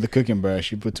don't know about the cooking, bruh.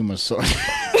 She put too much salt.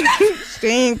 She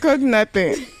ain't cook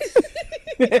nothing.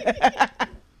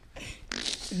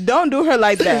 Don't do her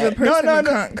like There's a that. person no, who no.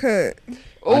 can't cut.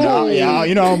 I know, yeah,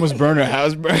 you know, I almost burned her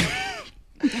house, bro.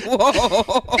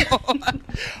 I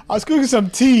was cooking some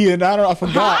tea and I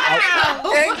forgot.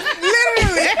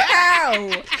 Literally,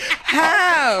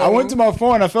 how? I went to my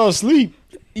phone. I fell asleep.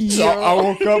 So I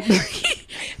woke up.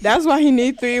 That's why he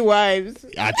need 3 wives.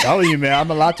 I tell you, man,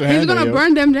 I'm a lot to He's handle. gonna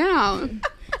burn them down.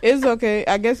 It's okay.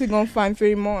 I guess he's gonna find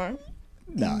 3 more.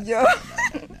 Nah, Yo.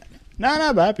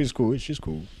 nah, but Happy's cool. She's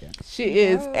cool. Yeah. She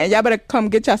is, and y'all better come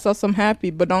get yourself some happy,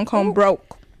 but don't come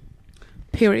broke.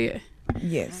 Period.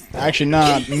 Yes. Actually,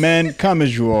 nah, man, come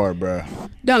as you are, bro.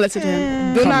 Don't listen to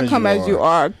him. Do not come as you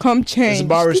are. Come change. It's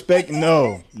about respect.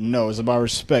 No, it's about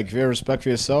respect. If you have respect for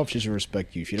yourself, she should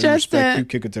respect you. If you don't Just respect you,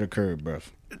 kick it to the curb, bro.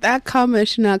 That comment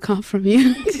should not come from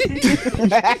you.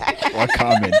 What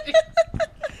comment?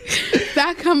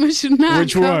 That comment should not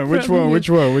Which come one? Which from one? you. Which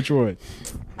one? Which one?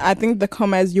 I think the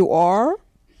come as you are.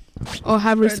 Or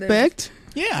have respect.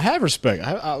 Yeah, I have respect.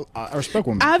 I respect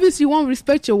women. Obviously, you won't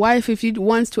respect your wife if you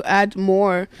wants to add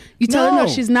more. You tell her No. no,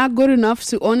 she's not good enough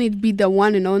to only be the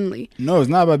one and only. No, it's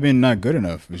not about being not good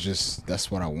enough. It's just that's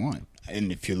what I want.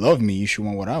 And if you love me, you should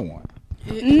want what I want.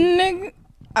 Nigga.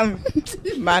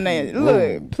 My name.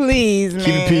 Look, please, man.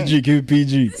 Keep it PG. Keep it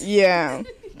PG. Yeah,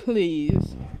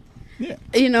 please.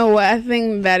 You know what? I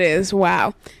think that is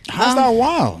wow. How's that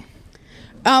wild?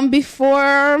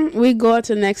 Before we go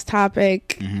to the next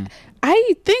topic, Mm-hmm.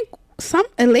 I think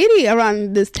a lady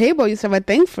around this table used to have a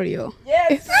thing for you.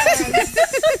 Yes.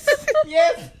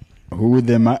 Yes. Who would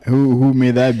them? Who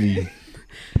may that be?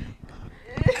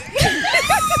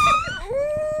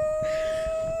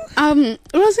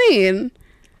 Rosine,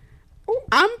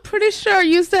 I'm pretty sure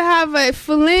you used to have a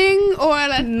fling or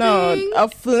a No, thing. a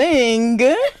fling.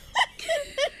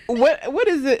 What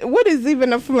is it? What is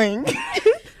even a fling?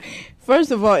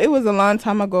 First of all, it was a long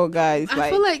time ago, guys.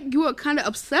 I feel like you were kind of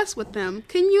obsessed with them.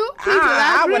 Can you please I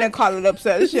elaborate? wouldn't call it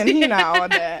obsession. He not all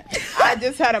that. I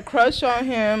just had a crush on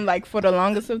him, like for the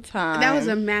longest of time. That was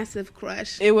a massive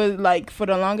crush. It was like for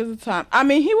the longest of time. I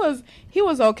mean, he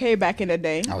was okay back in the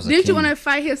day. Did you want to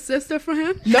fight his sister for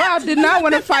him? No, I did not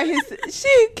want to fight his.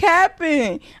 She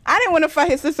capping. I didn't want to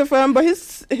fight his sister for him, but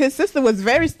his sister was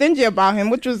very stingy about him,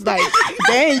 which was like,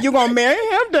 dang, you gonna marry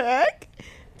him, the heck?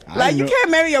 Like, you can't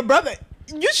marry your brother.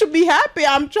 You should be happy.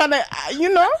 I'm trying to,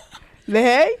 the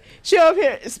heck? She over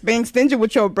here is being stingy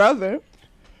with your brother.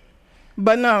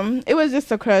 But no, it was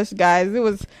just a crush, guys. It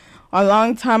was a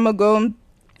long time ago.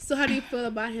 So how do you feel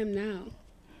about him now?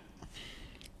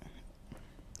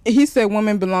 He said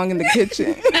women belong in the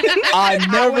kitchen. I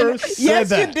never said yes,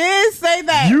 that. you did say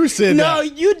that. You said no, that. No,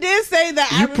 you did say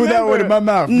that. You put that word in my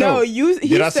mouth. No, you.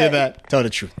 Did I say that? Tell the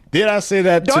truth. Did I say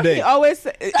that Don't today? he always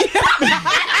say?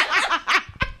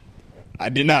 I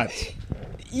did not.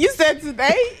 You said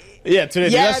today. Yeah, today.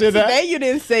 Yeah, Did I say that? today you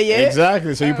didn't say it.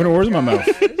 Exactly. So you put words in my mouth.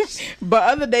 But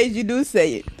other days you do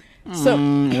say it. So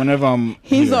Whenever I'm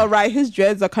he's here. all right. His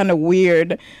dreads are kind of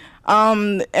weird.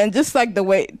 And just like the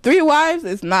way 3 wives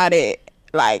is not it.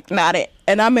 Like not it.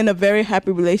 And I'm in a very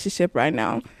happy relationship right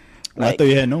now. Well, I thought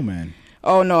you had no man.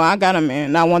 Oh no, I got a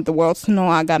man. I want the world to know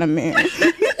I got a man.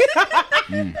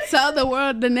 Tell the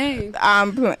world the name.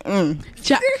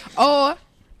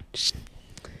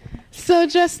 So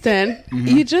Justin,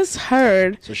 you just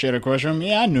heard. So she had a crush on me?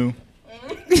 Yeah, I knew.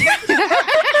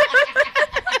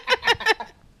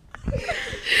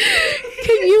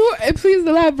 Can you please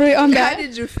elaborate on that? How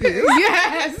did you feel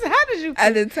Yes. How did you?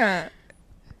 at the time?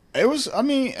 It was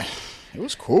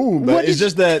cool, but it's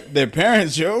just that their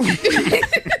parents, yo.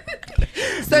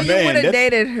 So you Man, would have that-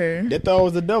 dated her. They thought I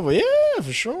was the devil. Yeah,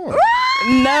 for sure.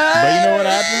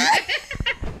 No.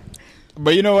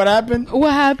 But you know what happened?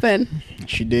 What happened?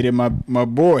 She dated my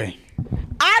boy.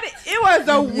 It was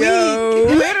a week.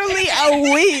 Literally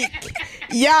a week.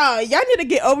 Y'all need to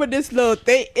get over this little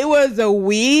thing. It was a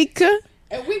week.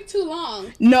 A week too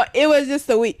long. No, it was just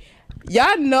a week.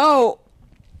 Y'all know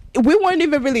we weren't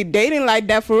even really dating like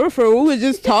that for real. We was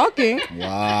just talking.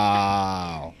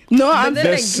 Wow. No, But I'm then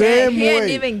the again, same he didn't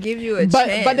way. even give you a but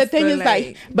chance. but the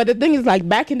thing is like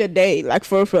back in the day, like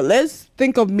for real. Let's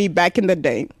think of me back in the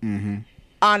day. Mm-hmm.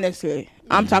 Honestly,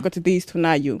 I'm talking to these two,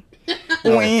 not you.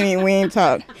 we ain't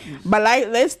talk. But like,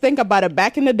 let's think about it.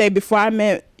 Back in the day, before I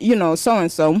met, so and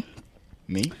so.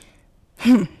 Me?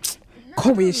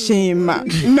 Koishima.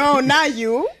 No, not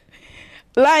you.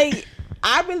 Like,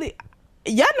 I really,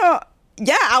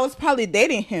 I was probably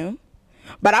dating him,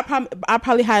 but I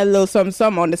probably had a little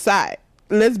something on the side.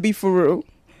 Let's be for real.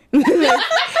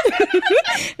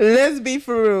 Let's be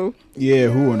for real. Yeah,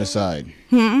 who on the side?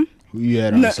 Who you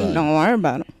had on the side? Don't worry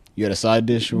about it. You had a side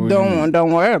dish? Or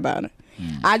Don't worry about it.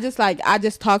 I just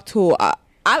talk to.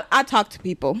 I talk to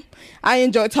people. I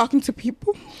enjoy talking to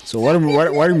people. So what do you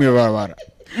mean about it?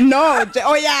 No,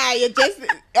 yes.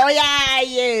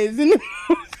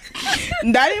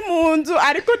 Ndari muntu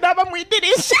ariko ndaba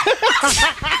mwitirisha.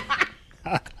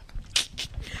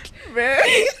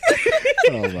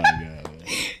 Oh my god.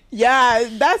 Yeah,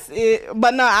 that's it.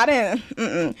 But no, I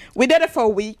didn't. We did it for a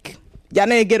week. Y'all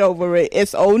need to get over it.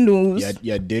 It's old news.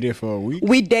 Yeah, did it for a week?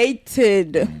 We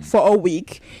dated for a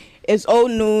week. It's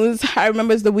old news. I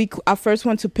remember it's the week I first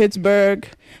went to Pittsburgh.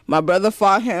 My brother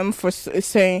fought him for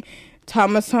saying,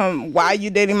 Thomas, why are you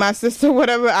dating my sister?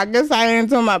 Whatever. I guess I ain't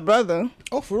told my brother.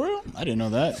 Oh, for real? I didn't know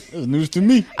that. It was news to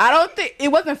me. I don't think it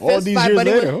wasn't All fist these fight, years but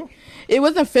later, it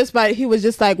wasn't fist fight. He was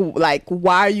just like,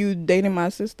 why are you dating my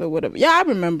sister? Whatever. Yeah, I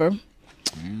remember.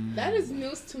 That is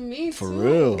news to me For too.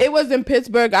 real? It was in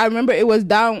Pittsburgh. I remember it was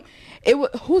down.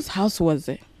 Whose house was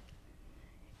it?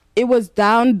 It was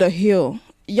down the hill.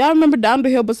 Y'all remember down the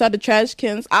hill beside the trash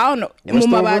cans? I don't know.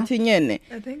 Westover? I think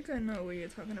I know what you're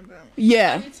talking about. Are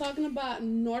Yeah. you talking about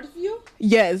Northview?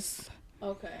 Yes.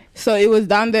 Okay. So it was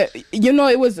down there. You know,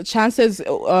 it was Chance's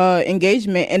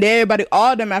engagement, and everybody,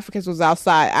 all them Africans was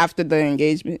outside after the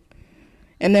engagement.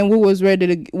 And then we were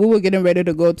getting ready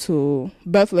to go to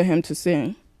Bethlehem to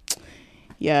sing.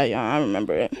 Yeah, I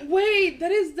remember it. Wait,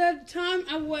 that is the time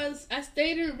I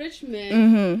stayed in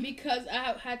Richmond because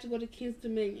I had to go to King's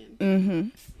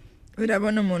Dominion. What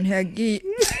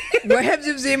have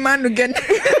you seen, man? Again?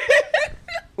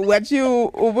 What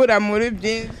you would have moved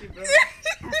in?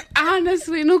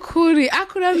 Honestly, no Kuri. I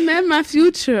could have met my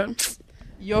future.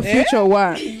 Your future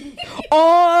what?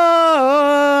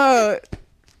 Oh.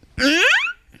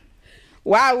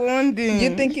 Why wouldn't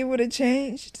You think it would have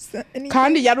changed?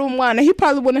 Kandi Yarumwana, he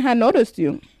probably wouldn't have noticed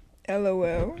you.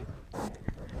 LOL.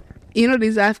 You know,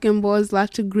 these African boys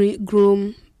like to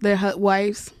groom their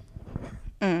wives.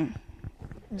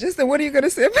 Justin, what are you going to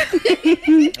say about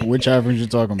it? Which Africans you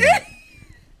talking about?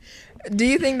 Do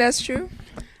you think that's true?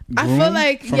 I feel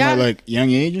like from like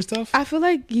young age and stuff. I feel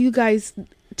like you guys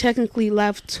technically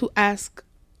love to ask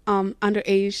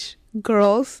underage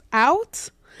girls out.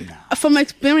 Nah. From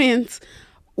experience,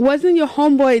 wasn't your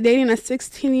homeboy dating a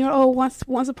 16-year-old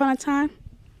once upon a time?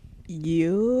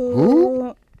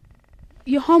 Who?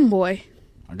 Your homeboy.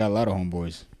 I got a lot of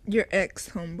homeboys. Your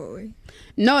ex-homeboy.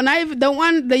 No, not even the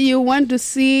one that you went to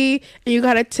see and you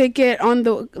got a ticket on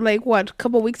the, like, what, a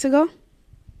couple weeks ago?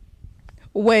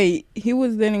 Wait, he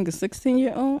was dating a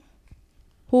 16-year-old?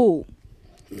 Who?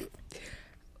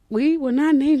 We will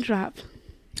not name drop.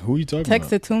 Who you talking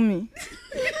Text about? it to me.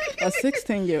 A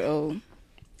 16-year-old.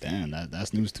 Damn,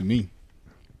 that's news to me.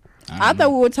 I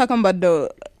thought we were talking about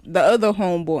the other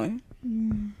homeboy.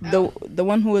 The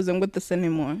one who isn't with us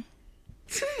anymore.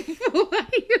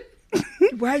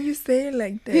 Why you say it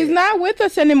like that? He's not with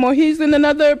us anymore. He's in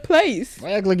another place.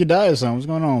 Why act like you died or something? What's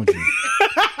going on with you?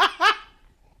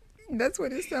 That's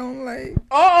what it sounds like.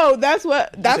 Oh, that's why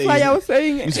I was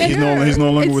saying it. He's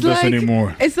no longer with us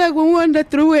anymore. It's like when we went to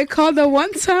through it called the one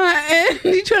time and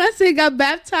you trying to say got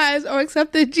baptized or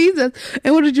accepted Jesus.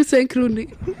 And what did you say,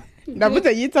 Krundi?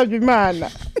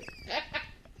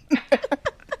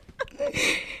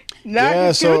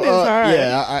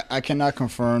 I cannot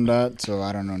confirm that, so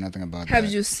I don't know nothing about that.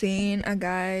 Have you seen a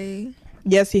guy?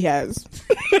 Yes, he has.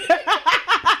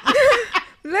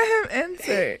 Let him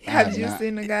answer. Have you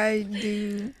seen a guy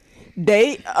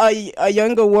date a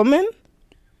younger woman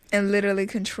and literally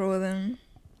control them?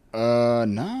 No.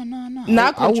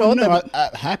 Not control them.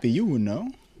 Happy, you would know.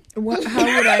 What? How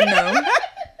would I know?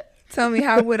 Tell me,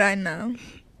 how would I know?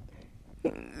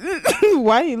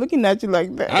 Why are you looking at you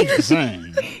like that? I'm just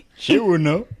saying. She would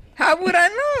know. How would I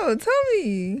know? Tell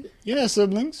me. You have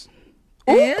siblings.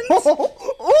 And?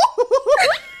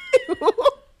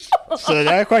 So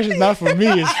that question's not for me,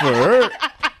 it's for her.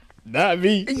 Not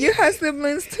me. You have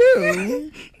siblings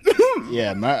too.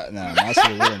 Yeah, my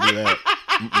sister wouldn't do that.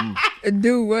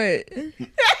 Do what?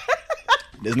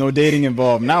 There's no dating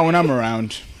involved. Not when I'm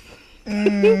around.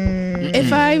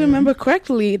 If I remember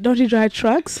correctly, don't you drive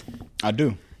trucks? I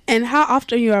do. And how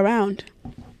often are you around?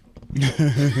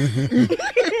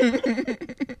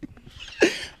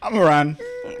 I'm around.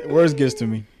 Words gets to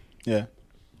me. Yeah.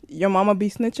 Your mama be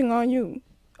snitching on you?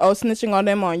 Oh, snitching on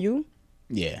them on you?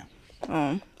 Yeah.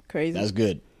 Crazy. That's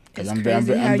good. Because It's I'm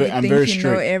crazy how you I'm think very you strict.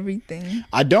 know everything.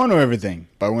 I don't know everything,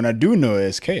 but when I do know it,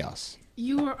 it's chaos.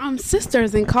 You were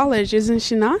sisters in college, isn't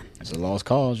she not? It's a lost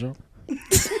cause, yo.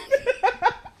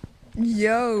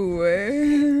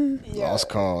 Yo. Lost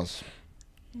cause.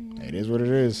 It is what it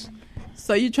is.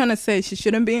 So you trying to say she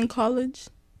shouldn't be in college?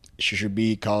 She should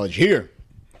be college here.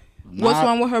 What's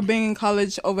wrong with her being in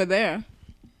college over there?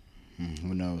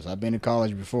 promise. I've been to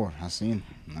college before. I seen.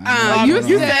 You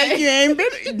said you ain't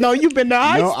been. No, you been to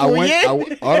high school.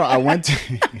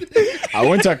 I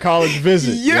went to a college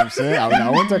visit. You know what I'm saying? I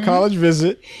went to a college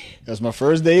visit. It was my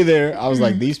first day there. I was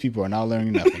like, these people are not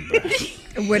learning nothing, bro.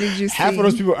 What did you see? Half of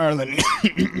those people aren't learning.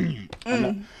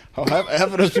 Half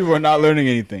of those people are not learning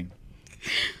anything.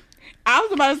 I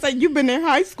was about to say you've been in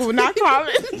high school, not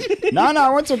college. No, I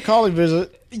went to a college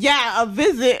visit. Yeah, a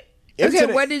visit. Okay,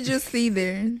 what did you see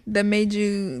there that made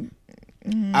you?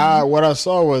 What I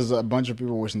saw was a bunch of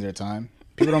people wasting their time.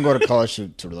 People don't go to college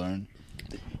to learn.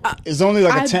 It's only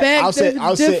like a 10. I'll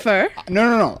say.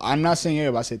 No. I'm not saying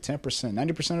everybody. I say 10%,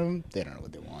 90% of them. They don't know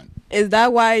what they want. Is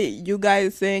that why you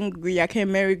guys saying y'all can't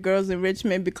marry girls in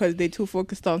Richmond because they too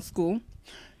focused on school?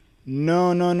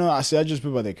 No. I judge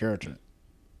people by their character.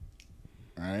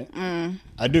 All right.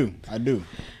 I do.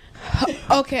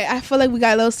 Okay, I feel like we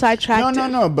got a little sidetracked.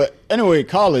 No. But anyway,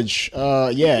 college.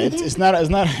 It's not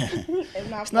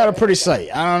a pretty sight.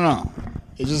 I don't know.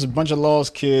 It's just a bunch of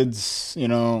lost kids,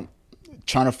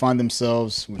 trying to find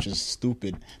themselves, which is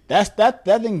stupid. That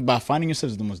thing by finding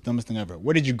yourself is the most dumbest thing ever.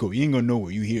 Where did you go? You ain't gonna know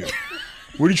where you here.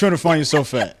 Where are you trying to find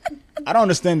yourself at? I don't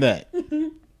understand that. You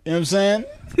know what I'm saying?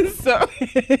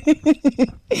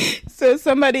 So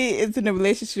somebody is in a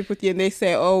relationship with you and they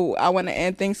say, "Oh, I want to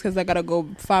end things because I gotta go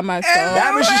find myself."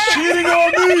 That means she's cheating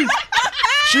on me.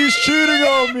 She's cheating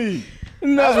on me.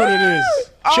 No. That's what it is.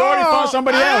 She already found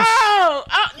somebody else.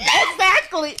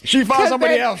 Exactly. She found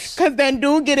somebody else. Because then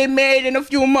dude getting married in a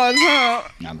few months, huh?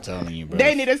 I'm telling you, bro.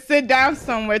 They need to sit down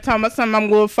somewhere, tell me something. I'm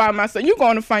going to find myself. You're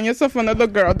going to find yourself another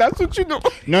girl. That's what you do.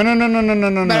 No.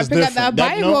 That's different. That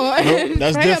Bible.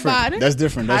 That's Pray different. about it. That's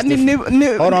different.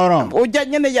 Hold on.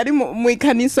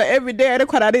 Every day,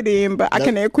 I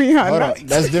can't queen. Hold on.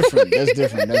 That's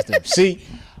different. See,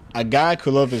 a guy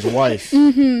could love his wife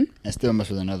and still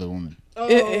mess with another woman. What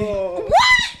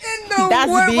in the That's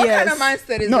world? BS. What kind of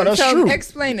mindset is that? That's true.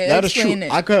 Explain it. That is true.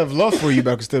 I could have love for you,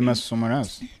 but I could still mess with someone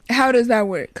else. How does that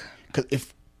work?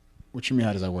 What you mean?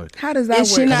 How does that work? How does that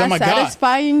Is work? she not I'm a guy.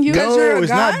 satisfying you? No, you're a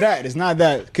it's guy? not that. It's not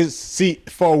that. Because see,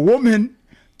 for a woman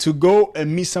to go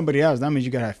and meet somebody else, that means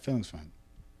you gotta have feelings for him,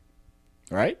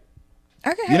 right?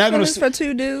 I can You're not have gonna feelings for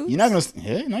two dudes. You're not gonna.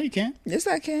 Yeah, no, you can't. Yes,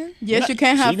 I can. Yes, you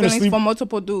can So have you're gonna feelings sleep- for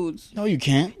multiple dudes. No, you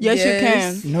can't. Yes, Yes.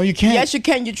 you can. No, you can't. Yes, you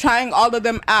can. You're trying all of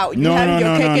them out. You No. have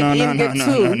your cake and eating it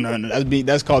too. No.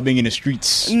 That's called being in the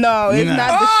streets. No, it's Nah.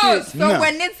 not the Oh, streets. so No.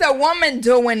 when it's a woman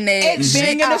doing it, It's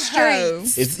being in the hoe.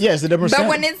 streets. It's a double But standard.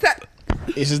 when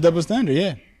It's a double standard.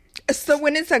 Yeah. so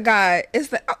when it's a guy,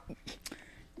 it's like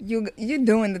you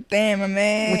doing the thing, my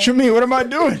man. What you mean? What am I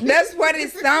doing? That's what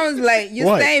it sounds like. You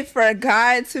What? say for a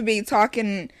guy to be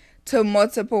talking to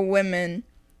multiple women,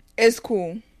 it's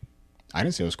cool. I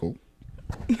didn't say it was cool.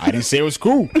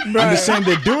 I'm just saying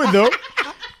they do it though.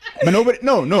 But nobody.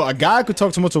 No. A guy could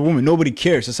talk to multiple women. Nobody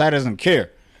cares. Society doesn't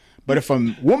care. But if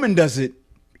a woman does it,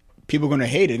 people are gonna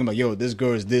hate it. They're gonna be like, yo, this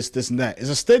girl is this, and that. It's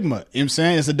a stigma. You know what I'm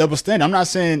saying? It's a double standard. I'm not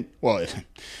saying, well,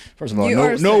 first of all,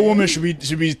 no woman should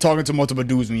be talking to multiple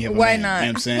dudes when you have a Why man. not?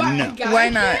 You know what I'm saying? No. Why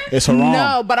not? It's haram.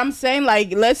 No, but I'm saying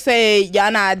like, let's say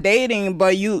y'all not dating,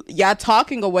 but y'all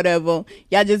talking or whatever.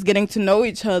 Y'all just getting to know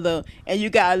each other, and you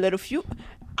got a little few.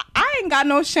 I ain't got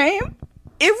no shame.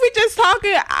 If we just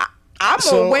talking, I'm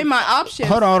gonna weigh my options.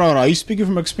 Hold on. Are you speaking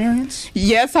from experience?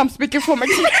 Yes, I'm speaking from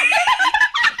experience.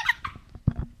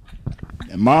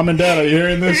 And mom and dad, are you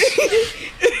hearing this?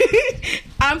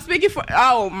 I'm speaking for.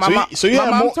 Oh, my So you- mom. so you my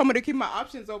have mom more- told me to keep my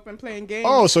options open, playing games.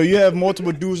 Oh, so you have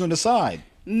multiple dudes on the side.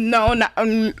 No, not.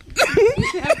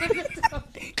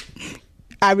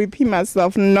 I repeat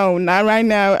myself. No, not right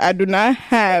now. I do not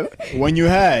have. When you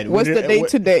had. What's the date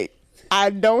today?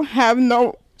 I don't have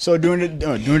no. So during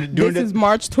This is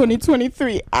March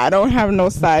 2023. I don't have no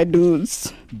side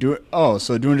dudes.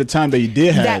 So during the time that you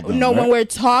did have them, When right? we're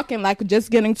talking, like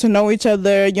just getting to know each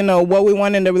other, what we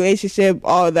want in the relationship,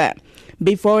 all that,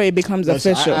 before it becomes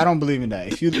Listen, official. I don't believe in that.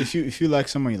 If you like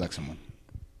someone, you like someone.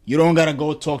 You don't gotta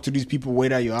go talk to these people.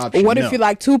 Wait out your option. What No. if you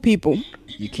like two people?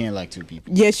 You can't like two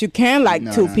people. Yes, you can like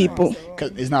two No. people.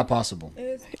 Cause it's not possible.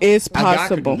 It's A guy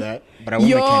could possible. do that, but a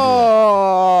woman can't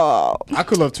Yo, do that. I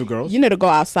could love two girls. you need to go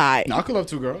outside. No, I could love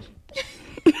two girls.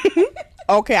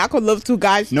 Okay, I could love two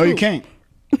guys. No, too. you can't.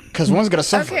 Cause one's gonna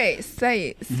suffer. Okay,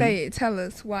 say it. Tell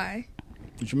us why.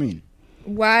 What you mean?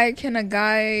 Why can a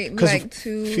guy Because like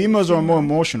to? females are more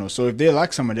emotional. So if they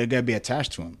like someone, they gotta be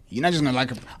attached to him. You're not just gonna like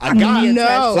a guy.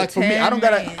 No. Like for me, I don't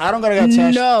gotta get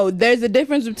attached. No, there's a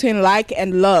difference between like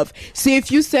and love. See,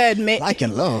 if you said Like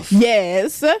and love.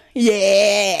 yes,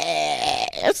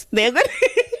 there's a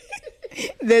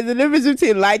There's a difference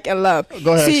between like and love.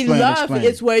 Go ahead, See, explain, love explain.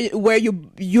 is where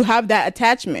you have that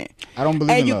attachment. I don't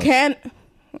believe And in you love. can't.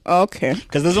 Okay.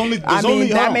 Because there's only. I mean,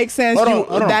 that makes sense.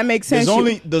 That makes sense.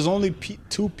 There's only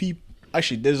two people.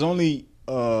 Actually, there's only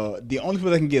the only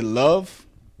people that can get love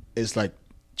is like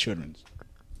children.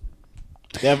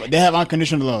 They have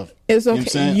unconditional love. It's You know okay. what I'm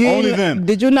saying? You Only ain't- them.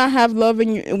 Did you not have love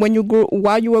when you grew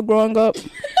while you were growing up?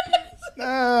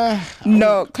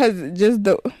 No, cause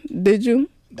did you?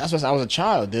 That's what I was a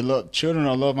child. They love children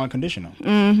are love unconditional.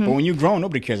 But when you grown,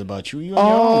 nobody cares about you. You on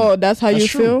your Oh, own. that's how you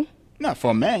true. feel. No,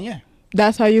 for a man, yeah.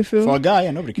 That's how you feel. For a guy,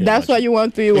 yeah, nobody cares. That's about why you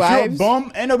want 3 If wives. you're a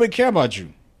bum, ain't nobody care about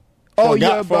you. Oh, for a guy,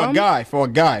 you're a bum? For a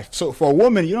guy. So for a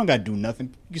woman, you don't gotta do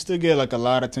nothing. You still get like a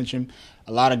lot of attention.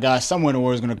 A lot of guys somewhere in the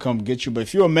world is gonna come get you. But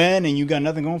if you're a man and you got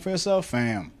nothing going for yourself,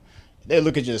 fam, they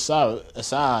look at you aside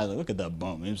like, look at that bum.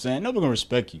 You know what I'm saying? Nobody gonna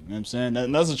respect you. You know what I'm saying?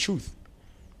 That's the truth.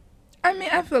 I mean,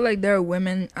 I feel like there are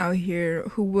women out here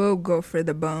who will go for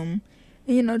the bum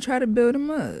and, you know, try to build him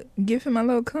up. Give him a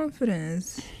little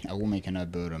confidence. A woman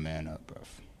cannot build a man up, bro.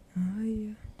 Oh,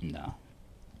 yeah. No.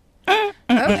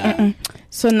 Okay.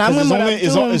 So now I'm gonna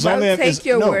I'll take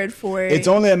your word for it. It's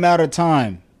only a matter of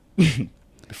time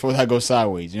before that goes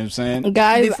sideways. You know what I'm saying?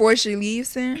 guys. Before she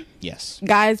leaves him. Yes.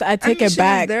 Guys, I take I mean, it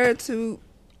back. She was there to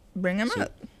bring him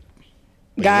up.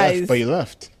 Guys. But you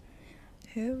left.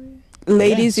 Hell yeah.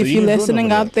 Ladies, so if you you're didn't do listening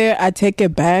none of out there, I take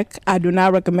it back. I do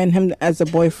not recommend him as a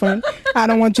boyfriend. I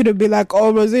don't want you to be like,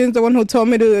 oh, Rosine's the one who told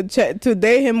me to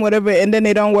date him, whatever, and then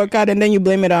they don't work out, and then you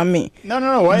blame it on me.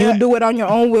 No. Why You do it on your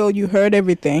own will. You heard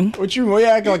everything. Why you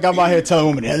acting like I'm out here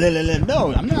telling women?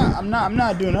 No, I'm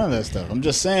not doing none of that stuff. I'm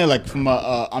just saying, like, from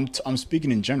I'm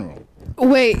speaking in general.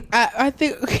 Wait, I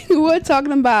think we're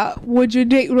talking about would you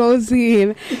date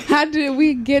Rosine? How did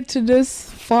we get to this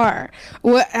far?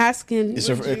 We're asking. It's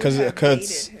Would you because have dated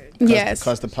her? Yes.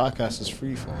 because the podcast is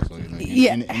free fall, so like,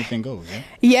 Yeah. anything goes. Yeah?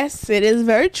 Yes, it is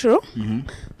very true.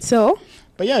 So,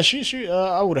 But yeah, she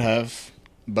I would have,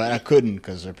 but I couldn't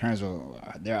because her parents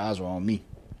their eyes were on me,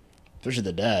 especially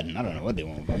the dad, and I don't know what they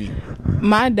want with me.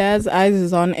 My dad's eyes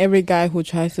is on every guy who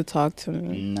tries to talk to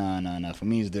me. Nah. For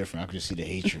me, it's different. I could just see the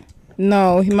hatred.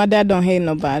 No, my dad don't hate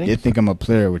nobody. They think I'm a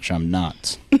player, which I'm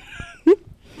not.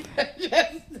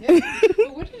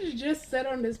 what did you just said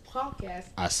on this podcast?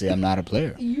 I say I'm not a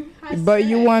player. But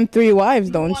you want 3 wives,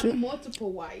 don't you?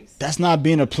 Multiple wives. That's not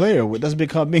being a player. That's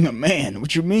called being a man.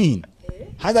 What you mean?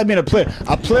 How's that being a player?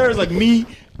 A player is like me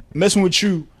messing with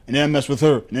you, and then I mess with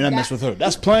her, and then I mess with her.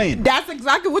 That's playing. That's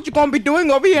exactly what you're gonna be doing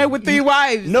over here with 3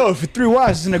 wives. No, for 3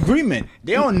 wives, it's an agreement.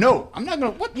 They don't know. I'm not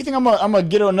gonna. What you think? I'm gonna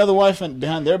get another wife and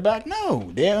behind their back?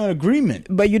 No, they're in agreement.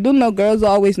 But you do know girls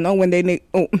always know when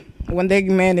when their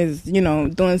man is,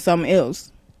 doing something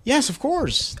else. Yes, of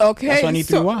course. Okay, That's why I need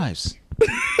 3 so- wives.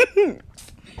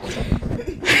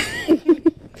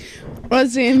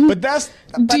 Rosine, But that's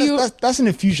in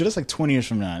the future. That's like 20 years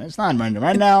from now. It's not right now.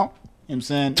 Right now, you know what I'm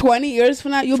saying? 20 years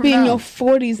from now, you'll From be in now. your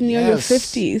 40s, near your Yes.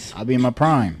 50s. I'll be in my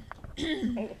prime. Let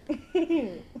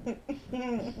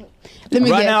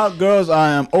me Right get. now, girls,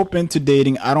 I am open to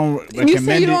dating. I don't recommend You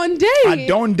say you it. don't date. I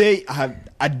don't date.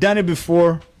 I've done it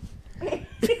before.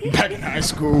 Back in high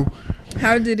school,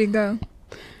 How did it go?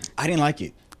 I didn't like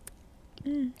it.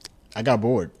 I got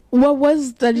bored What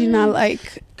was that you not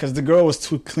like? because the girl was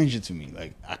too clingy to me.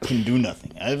 Like I couldn't do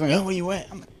nothing. I was like, "Oh, where you at?"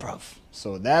 I'm like, "Bro."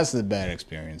 So that's a bad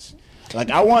experience. Like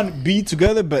I want to be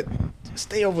together, but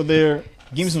stay over there.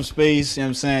 Give me some space. You know what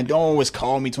I'm saying? Don't always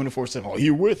call me 24/7. Oh,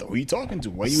 you with? Who you talking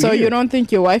to? Why you So here? you don't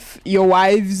think your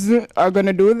wives are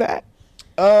gonna do that?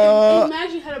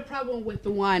 Imagine you had a problem with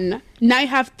the one. Now you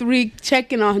have 3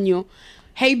 checking on you.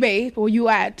 Hey, babe, where you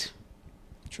at?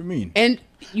 What you mean? And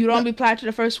you don't reply to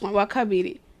the first one.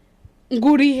 Wakabiri.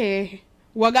 Nguri he.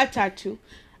 Wagatatu.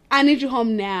 I need you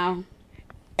home now.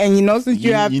 And since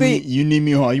you have 3, you need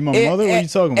me home. You my mother? What are you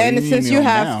talking about? And need since me you home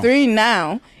have now. 3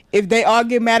 now, if they all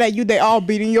get mad at you, they all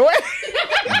beating your ass.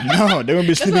 No, they're gonna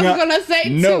be sleeping what out. I'm gonna say,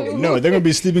 no, too. no, they're gonna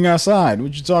be sleeping outside.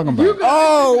 What you talking about?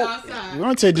 Oh, You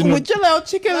want to take with your little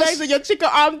chicken legs and your chicken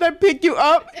arms, they pick you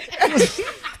up.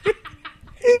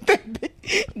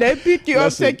 they pick you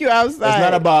Listen, up, take you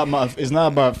outside. It's not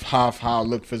about how I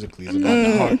look physically. It's about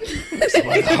the heart. It's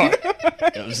about the heart. You know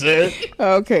what I'm saying?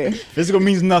 Okay. Physical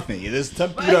means nothing. There's some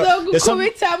people there's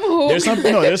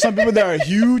some people that are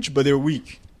huge but they're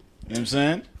weak. You know what I'm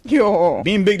saying? Yo.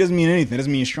 Being big doesn't mean anything. It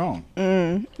doesn't mean you're strong.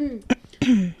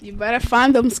 You better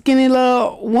find them skinny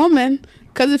little woman.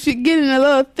 Because if you're getting a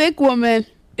little thick woman,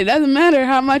 it doesn't matter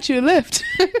how much you lift.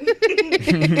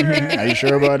 Are you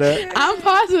sure about that? I'm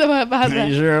positive about Are you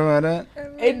that. sure about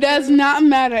that? It does not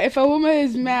matter. If a woman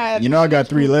is mad, You know I got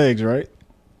 3 legs, right?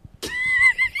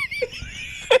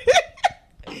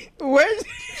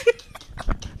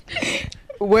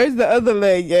 Where's the other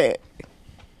leg at?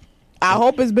 I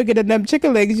hope it's bigger than them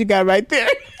chicken legs you got right there.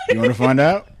 You want to find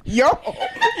out? Yo.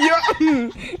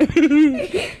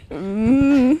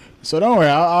 So don't worry,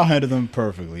 I'll handle them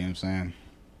perfectly. You know what I'm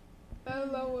saying?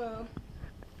 LOL.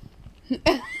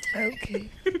 Okay.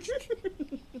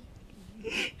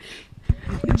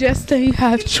 Justin, you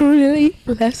have truly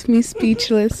left me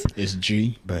speechless. It's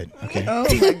G, but okay. Oh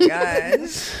my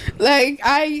gosh. Like,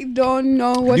 I don't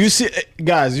know what. You see,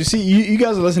 guys, you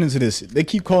guys are listening to this. They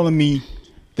keep calling me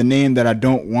the name that I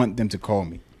don't want them to call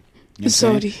me. You know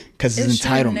Sorry. Because it's It's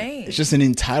your entitlement. name. It's just an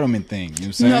entitlement thing. You know what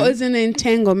I'm saying? No, it's an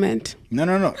entanglement.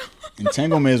 No.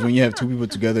 Entanglement is when you have two people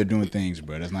together doing things,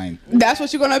 bro. That's not. That's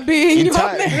what you're gonna be in your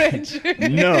marriage.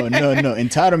 No.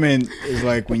 Entitlement is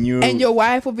like when you And your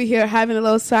wife will be here having a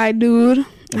little side dude.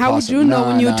 How would you know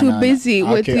when you're too busy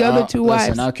with the other two wives?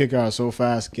 Listen, I'll kick her out so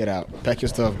fast. Get out. Pack your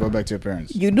stuff. Go back to your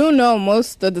parents. You do know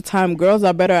most of the time girls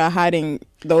are better at hiding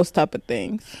those type of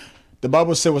things. The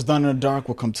Bible said what's done in the dark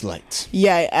will come to light.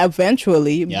 Yeah,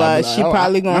 eventually, Yeah, but she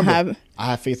probably gonna remember, have. I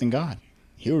have faith in God.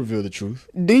 He'll reveal the truth.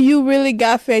 Do you really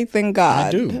got faith in God? I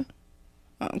do.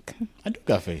 Okay. I do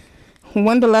got faith.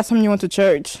 When the last time you went to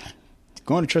church?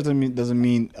 Going to church doesn't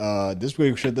mean this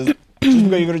way. Just because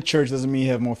you go to church doesn't mean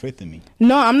you have more faith in me.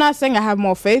 No, I'm not saying I have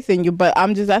more faith in you, but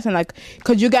I'm just asking, like,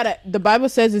 cause you gotta. The Bible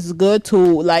says it's good to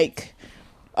like,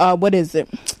 what is it?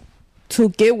 To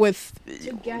get with,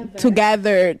 to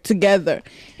gather together,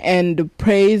 and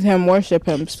praise Him, worship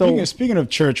Him. So Speaking of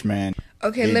church, man.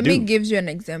 Okay, They let me do. give you an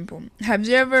example. Have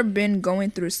you ever been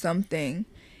going through something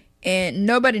and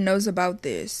nobody knows about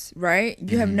this, right?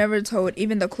 You have never told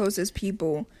even the closest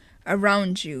people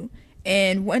around you.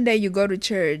 And one day you go to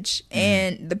church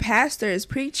and the pastor is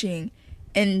preaching,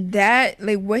 and that,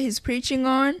 like, what he's preaching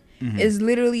on is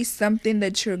literally something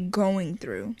that you're going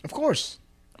through. Of course.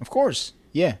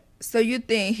 Yeah. So you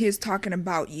think he's talking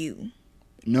about you.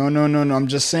 No. I'm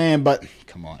just saying, but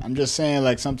come on. I'm just saying,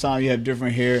 like, sometimes you have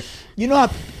different hair. You know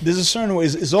how there's a certain way.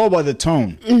 It's all by the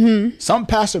tone. Some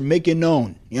pastors make it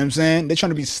known. You know what I'm saying? They're trying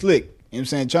to be slick. You know what I'm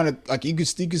saying? Trying to, like, you can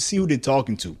see who they're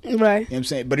talking to. You know Right. what I'm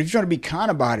saying? But if you're trying to be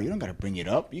kind about it, you don't got to bring it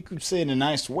up. You could say it in a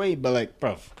nice way, but, like,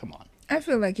 bro, come on. I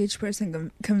feel like each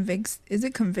person convicts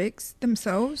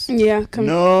themselves? Yeah.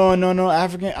 No.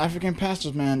 African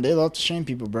pastors, man, they love to shame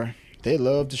people, bro. They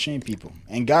love to shame people.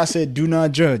 And God said, do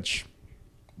not judge.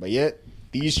 But yet,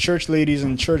 these church ladies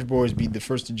and church boys be the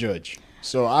first to judge.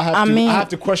 So I have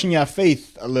to question your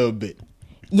faith a little bit.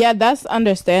 yeah, that's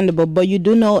understandable, but you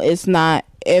do know it's not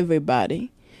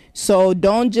everybody. So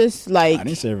don't just like. I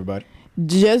didn't say everybody.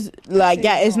 Just like,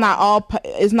 yeah, it's not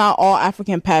all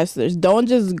African pastors. Don't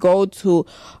just go to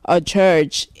a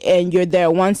church and you're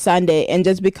there one Sunday and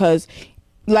just because,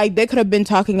 like, they could have been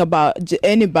talking about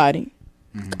anybody.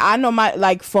 I know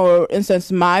for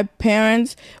instance, my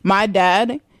parents, my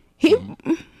dad,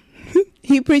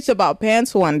 he preached about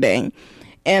pants one day,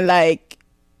 and like,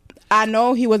 I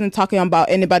know he wasn't talking about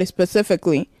anybody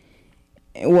specifically.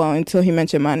 Well, until he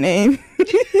mentioned my name.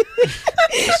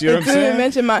 See what I'm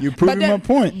saying? You proving my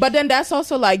point. But then that's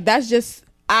also like, that's just,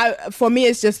 for me,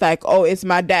 it's just like, oh, it's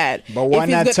my dad. But why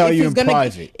not tell you in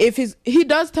private? He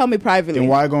does tell me privately. Then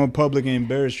why go in public and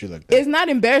embarrass you like that? It's not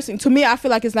embarrassing. To me, I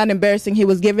feel like it's not embarrassing. He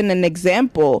was giving an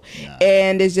example,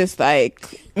 and it's just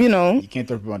like, you know. You can't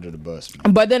throw people under the bus,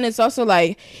 man. But then it's also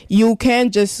like, you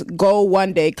can't just go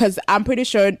one day, because I'm pretty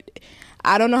sure,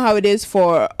 I don't know how it is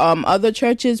for other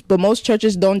churches, but most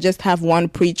churches don't just have one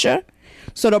preacher.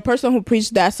 So the person who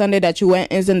preached that Sunday that you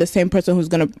went isn't the same person who's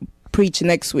going to preach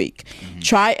next week.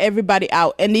 Try everybody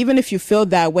out. And even if you feel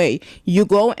that way, you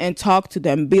go and talk to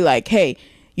them. Be like, hey,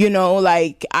 you know,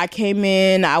 like, I came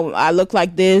in, I look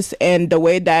like this, and the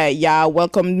way that y'all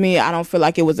welcomed me, I don't feel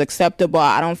like it was acceptable.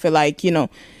 I don't feel like, you know,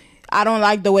 I don't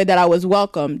like the way that I was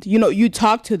welcomed. You know, you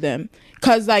talk to them.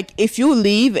 Because, like, if you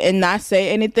leave and not say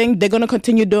anything, they're going to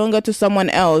continue doing it to someone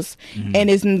else,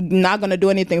 and it's not going to do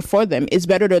anything for them. It's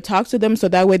better to talk to them so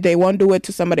that way they won't do it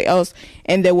to somebody else,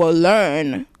 and they will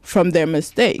learn from their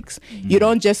mistakes. You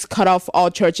don't just cut off all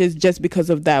churches just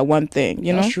because of that one thing,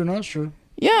 you know? That's true.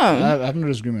 Yeah. I have no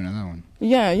disagreement on that one.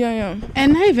 Yeah.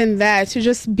 And not even that, to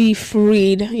just be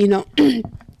freed, you know.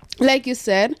 Like you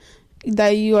said,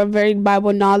 that you are very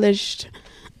Bible knowledge.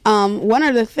 One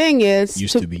of the thing is...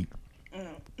 Used to be.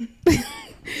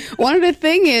 One of the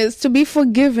thing is, to be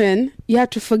forgiven, you have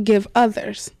to forgive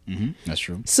others. That's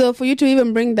true. So for you to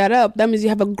even bring that up, that means you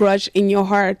have a grudge in your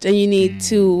heart, and you need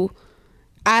to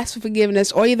ask for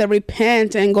forgiveness, or either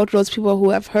repent and go to those people who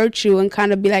have hurt you and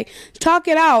kind of be like, talk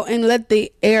it out and let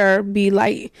the air be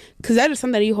light, because that is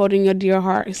something that you hold in your dear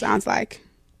heart, it sounds like.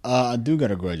 I do got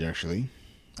a grudge, actually.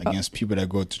 against people that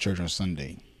go to church on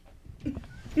Sunday.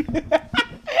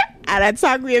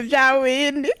 Aratsagwe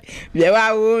vyawindi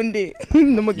vyawundi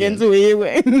numugenzi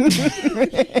wewe.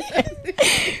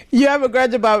 You have a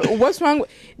grudge about what's wrong with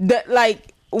that?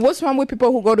 Like, what's wrong with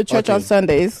people who go to church on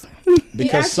Sundays?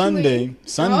 Because Sunday.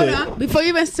 Hold on. Before you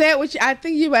even say it, which I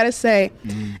think you better say,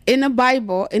 in the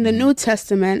Bible, in the New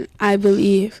Testament, I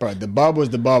believe. Bro, the Bible is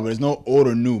the Bible. There's no old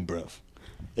or new, bro.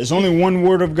 There's only one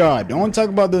word of God. Don't talk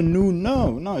about the new.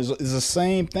 No, it's the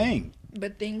same thing.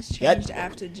 But things changed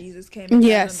after Jesus came. And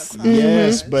Yes. died on the cross.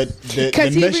 Yes, but the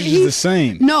message is the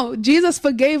same. No, Jesus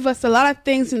forgave us a lot of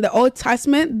things in the Old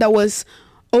Testament that was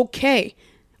okay.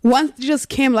 Once Jesus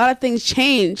came, a lot of things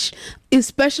changed,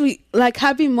 especially like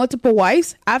having multiple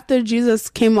wives after Jesus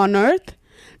came on earth.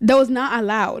 That was not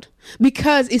allowed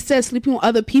because it says sleeping with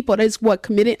other people. That is what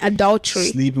committing adultery.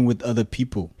 Sleeping with other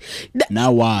people,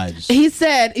 not wives. He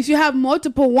said if you have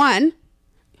multiple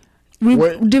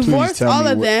divorce all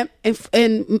of them.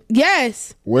 And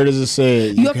yes, where does it say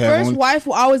your first wife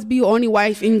will always be your only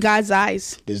wife in God's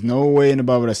eyes? There's no way in the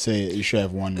Bible that say you should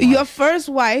have one wife. Your first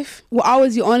wife will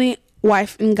always be your only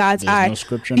wife in God's eyes. No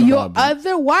scripture in the your Bible.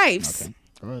 Other wives, okay,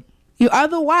 go ahead. Your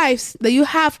other wives that you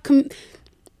have,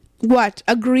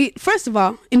 agreed? First of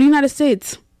all, in the United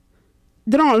States,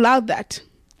 they don't allow that.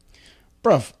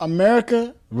 Bruv,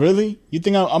 America, really? You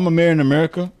think I'm a mayor in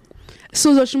America?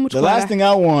 The last thing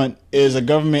I want is a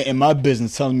government in my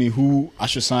business telling me who I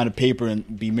should sign a paper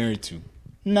and be married to.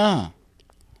 Nah.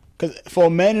 Because for a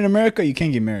man in America, you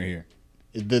can't get married here.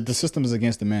 The system is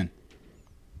against the man.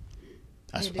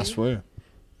 I swear.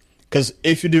 Because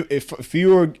if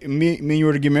you were me and you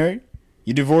were to get married,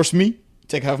 you divorce me,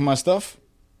 take half of my stuff,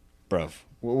 bruv,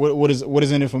 what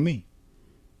is in it for me?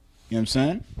 You know what I'm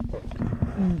saying?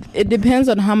 It depends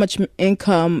on how much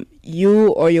income you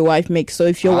or your wife makes. So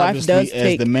if your wife does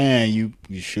as the man, you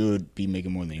should be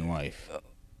making more than your wife.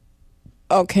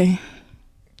 Okay.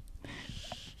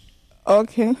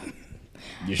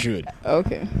 You should.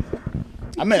 Okay.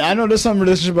 I mean, I know there's some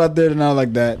relationship out there that not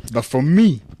like that, but for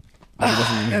me, I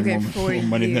definitely make more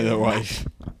money than the wife.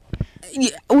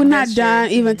 Yeah, we're not done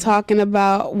even talking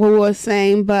about what we were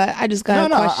saying, but I just got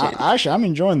a question. Actually, I'm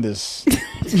enjoying this.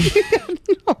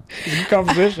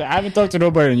 Conversation. I haven't talked to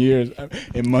nobody in years,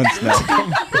 in months now.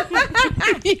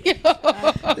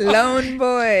 Lone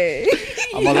boy.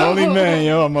 I'm a lonely man,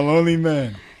 yo. I'm a lonely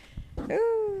man.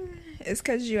 Ooh, it's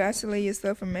because you isolate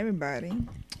yourself from everybody.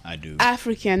 I do.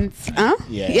 Africans, huh?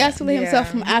 Yeah. He isolated himself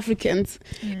from Africans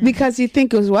because you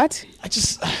think it was what?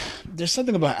 There's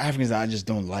something about Africans that I just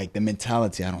don't like. The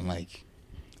mentality I don't like.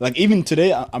 Like even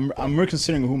today, I'm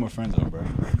reconsidering who my friends are, bro.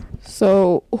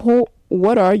 So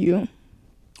what are you?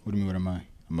 What do you mean? What am I?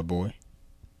 I'm a boy.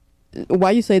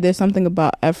 Why you say there's something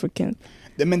about Africans?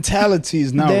 The mentality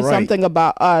is not there's right. There's something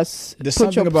about us. There's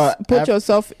something about put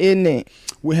yourself in it.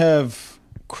 We have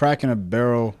crack in a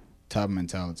barrel type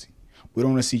mentality. We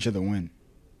don't want to see each other win.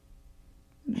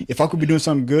 If I could be doing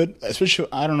something good, especially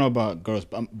I don't know about girls,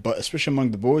 but especially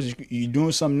among the boys, you're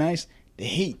doing something nice, they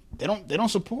hate. They don't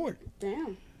support. Damn. You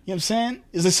know what I'm saying?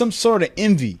 It's like some sort of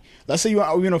envy. Let's say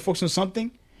you're focus on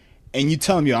something, and you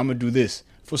tell them, yo, I'm gonna do this.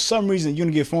 For some reason, you're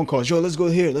gonna get phone calls. Yo, let's go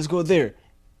here, let's go there.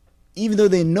 Even though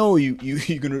they know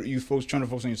you folks trying to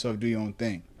focus on yourself, do your own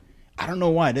thing. I don't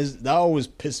know why. That always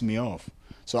pisses me off.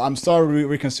 So I'm starting to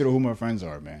reconsider who my friends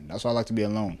are, man. That's why I like to be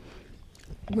alone.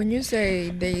 When you say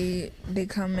they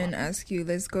come and ask you,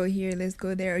 let's go here, let's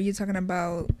go there, are you talking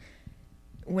about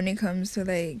when it comes to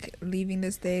like leaving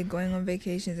the state, going on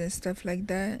vacations and stuff like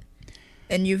that?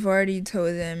 And you've already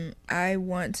told them, I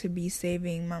want to be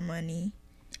saving my money.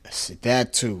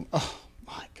 That too. Oh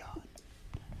my God.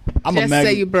 Just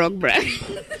say you broke, Brad.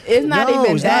 It's not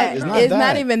even that. It's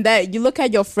not even that. You look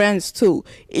at your friends too.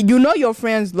 You know your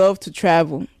friends love to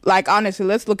travel. Like honestly,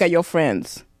 let's look at your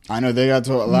friends. I know they got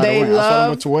to a lot of weddings. I saw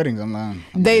them to weddings.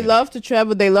 They love to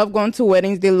travel. They love going to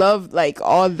weddings. They love like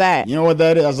all that. You know what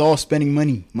that is? That's all spending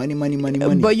money. Money.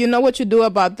 But you know what you do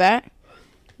about that?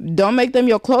 Don't make them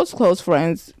your close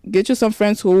friends. Get you some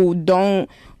friends who don't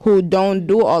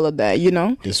do all of that, you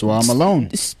know? This is why I'm alone.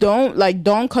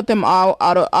 Don't cut them out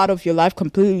of your life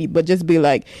completely, but just be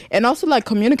like, and also like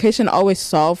communication always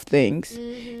solve things.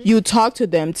 Mm-hmm. You talk to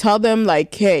them, tell them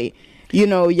like, hey, you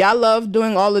know, y'all love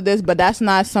doing all of this, but that's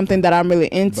not something that I'm really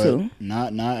into.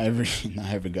 But not every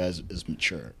guy is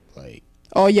mature. Like,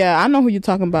 oh yeah, I know who you're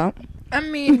talking about. I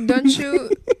mean, don't you?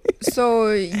 So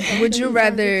would you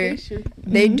rather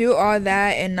they do all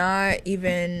that and not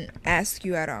even ask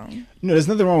you at all? No, there's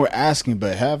nothing wrong with asking,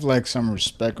 but have like some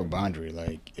respect or boundary.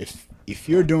 Like if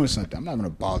you're doing something, I'm not gonna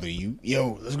bother you.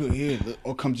 Yo, let's go here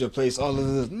or come to your place. All of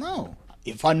this. No,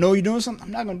 if I know you're doing something,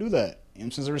 I'm not gonna do that. You know know,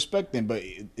 since I respect them. But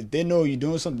if they know you're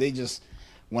doing something, they just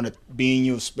want to be in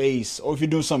your space. Or if you're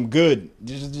doing something good,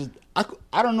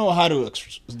 I don't know how to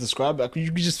describe it.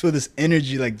 You can just feel this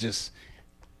energy, like just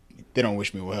they don't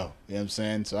wish me well. You know what I'm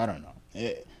saying? So I don't know.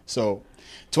 So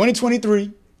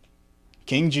 2023,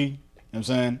 King G. You know what I'm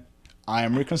saying? I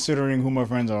am reconsidering who my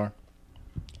friends are.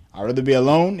 I'd rather be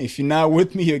alone. If you're not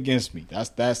with me, you're against me. That's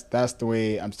the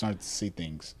way I'm starting to see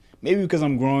things. Maybe because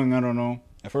I'm growing, I don't know.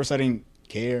 At first I didn't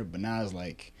care, but now it's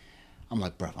like, I'm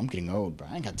like, bro, I'm getting old, bro.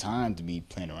 I ain't got time to be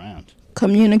playing around.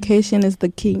 Communication is the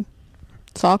key.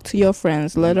 Talk to your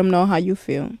friends. Let them know how you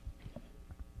feel.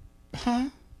 Huh?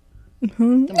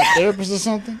 I'm a therapist or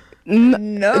something?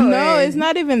 No, it's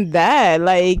not even that.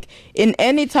 Like, in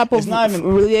any type of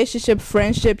relationship,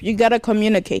 friendship, you gotta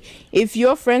communicate. If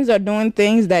your friends are doing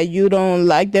things that you don't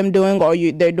like them doing, or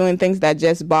they're doing things that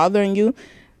just bothering you,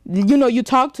 you know, you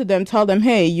talk to them, tell them,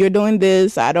 hey, you're doing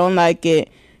this, I don't like it,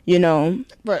 you know.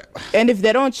 But and if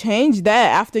they don't change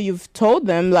that after you've told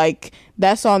them, like,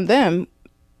 that's on them.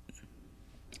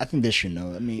 I think they should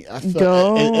know. I mean, I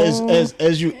feel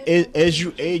as you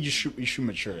age, you should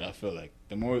mature. I feel like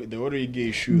the older you get,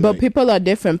 you should. But people are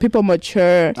different. People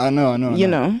mature. I know. You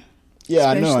know.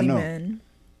 Yeah, Especially I know.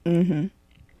 Men.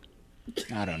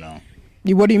 I don't know.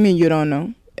 What do you mean you don't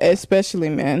know? Especially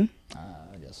men.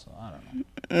 I guess so. I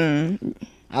don't know.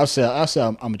 I'll say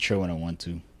I'm mature when I want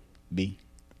to be.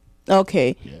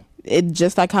 Okay. Yeah. It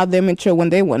just like how they're mature when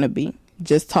they want to be.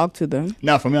 Just talk to them.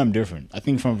 Now, for me, I'm different. I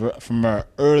think from an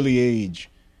early age,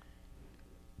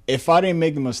 if I didn't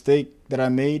make the mistake that I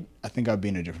made, I think I'd be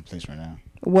in a different place right now.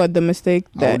 What the mistake?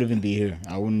 I wouldn't even be here.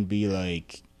 I wouldn't be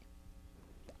like.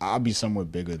 I'll be somewhere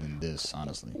bigger than this,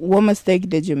 honestly. What mistake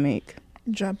did you make?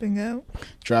 Dropping out,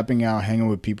 hanging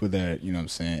with people that, you know what I'm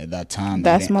saying, at that time.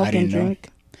 That smoking drink.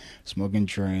 Smoking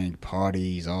drink,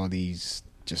 parties, all these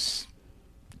just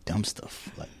dumb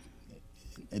stuff. Like,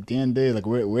 at the end of the day, like,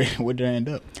 where did I end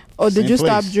up? Oh, did you place.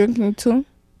 stop drinking too?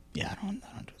 Yeah, I don't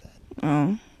do that.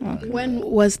 Oh. Okay. When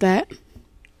was that?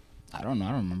 I don't know. I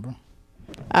don't remember.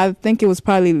 I think it was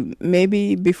probably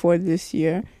maybe before this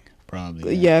year.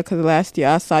 Probably. Yeah, because last year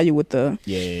I saw you with the.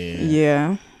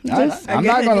 Yeah. Just, I'm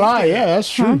not gonna lie. Yeah,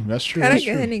 that's true. Huh? That's true. I That's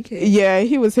get true. Henny cake. yeah,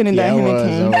 he was hitting that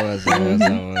Henneken.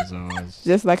 I was.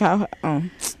 Just like how.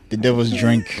 The devil's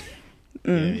drink.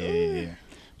 Yeah.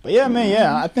 But yeah, man.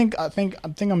 Yeah, I think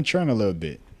I'm maturing a little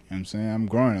bit. You know what I'm saying? I'm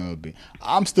growing a little bit.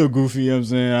 I'm still goofy. You know what I'm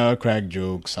saying? I'll crack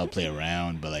jokes. I'll play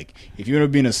around. But like, if you want to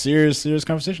be in a serious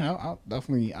conversation, I'll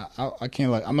definitely. I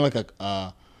can't like. I'm like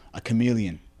a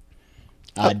chameleon.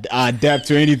 I adapt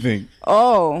to anything.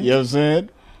 Oh. You know what I'm saying?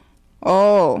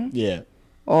 Oh. Yeah.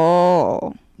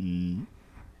 Oh.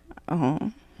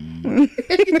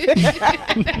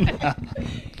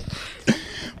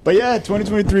 But yeah,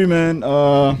 2023, man.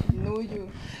 No, you.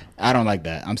 I don't like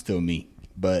that. I'm still me,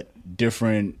 but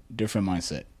different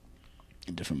mindset.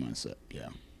 Different mindset. Yeah.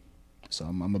 So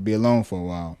I'm gonna be alone for a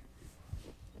while.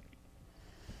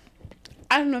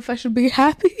 I don't know if I should be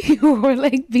happy or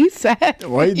like be sad.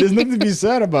 Well, there's nothing to be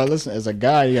sad about. Listen, as a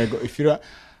guy, you gotta go. If you don't,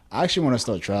 I actually want to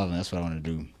start traveling. That's what I want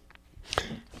to do.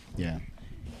 Yeah.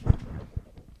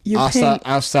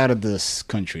 Outside of this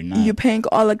country, not. You paying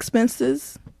all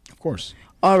expenses? Of course.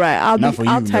 All right, I'll you,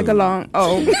 tag no. along.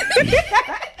 Oh.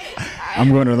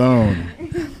 I'm going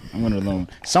alone.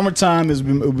 Summertime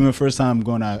will be my first time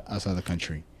going outside the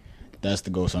country. That's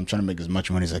the goal. So I'm trying to make as much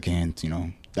money as I can. You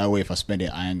know, that way if I spend it,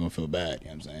 I ain't gonna feel bad. You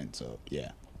know what I'm saying? So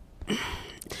yeah.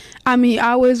 I mean,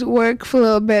 I always work for a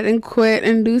little bit and quit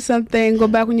and do something, go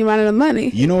back when you run out of money.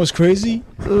 You know what's crazy?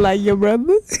 Like your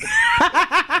brother?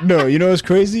 No, you know what's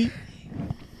crazy?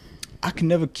 I can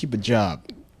never keep a job.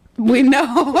 We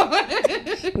know.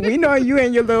 We know you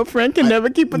and your little friend can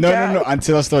never keep a job. No,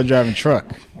 until I start driving truck.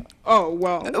 Oh,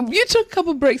 wow. You took a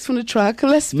couple breaks from the truck.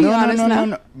 Let's be honest now.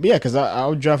 No. Yeah, because I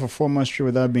would drive for 4 months straight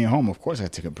without being home. Of course I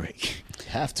take a break.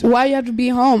 Have to. Why you have to be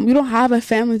home? You don't have a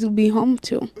family to be home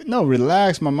to. No,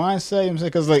 relax. My mindset, you know what I'm saying?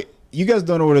 Because, like, you guys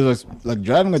don't know what it is. Like,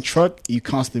 driving a truck, you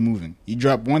constantly moving. You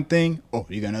drop one thing, oh,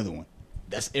 you got another one.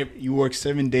 That's it. You work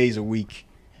 7 days a week.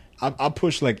 I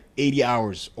push, like, 80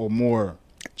 hours or more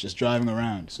just driving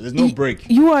around. So there's no break.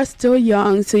 You are still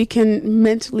young, so you can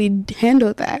mentally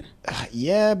handle that.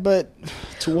 Yeah, but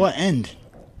to what end?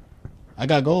 I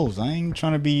got goals. I ain't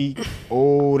trying to be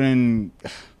old and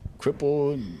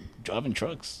crippled driving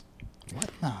trucks.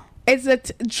 What? No.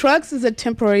 Trucks is a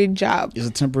temporary job. It's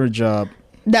a temporary job.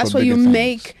 That's why you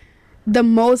make the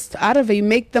most out of it. You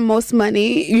make the most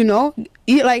money, you know.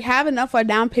 You like have enough for a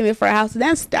down payment for a house,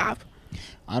 then stop.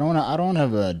 I don't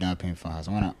have a down payment for a house.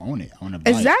 I want to own it. I want to buy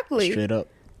Exactly. it straight up.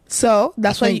 So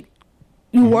that's why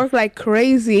you work like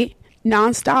crazy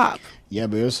nonstop. Yeah,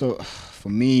 but also for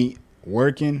me,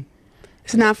 working.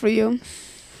 It's not for you.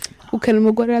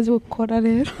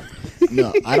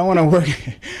 No, I don't want to work.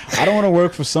 I don't want to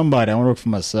work for somebody. I want to work for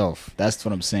myself. That's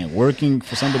what I'm saying. Working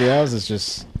for somebody else is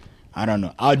just, I don't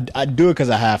know. I do it because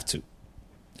I have to.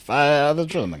 If I had other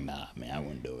choice, I'm like, nah, man, I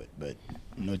wouldn't do it. But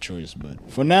no choice. But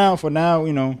for now,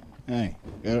 you know, hey,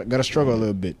 gotta struggle a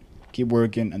little bit. Keep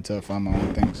working until I find my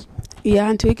own things. Yeah,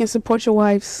 until you can support your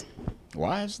wives.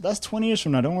 Wives? That's 20 years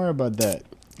from now. Don't worry about that.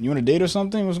 You want to date or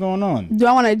something? What's going on? Do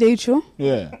I want to date you?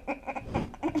 Yeah.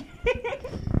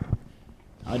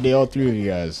 I'll date all three of you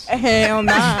guys. Hell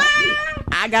nah.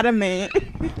 I got a man.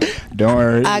 Don't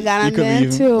worry. I got a could man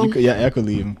leave him. too. I could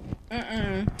leave him.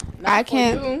 I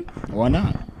can't. Why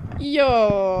not?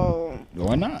 Yo.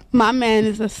 Why not? My man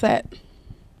is a set.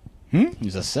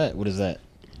 He's a set. What is that?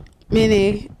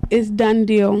 Meaning, it's done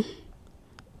deal.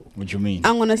 What you mean?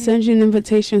 I'm going to send you an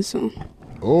invitation soon.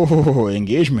 Oh,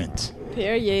 engagement.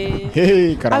 Period.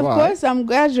 Hey, Of caramba. course, I'm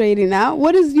graduating now.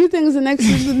 What is you think is the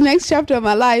next chapter of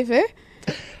my life, eh?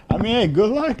 I mean, hey, good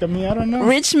luck. I mean, I don't know.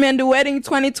 Richmond wedding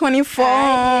 2024.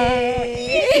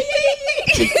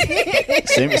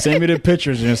 Send me the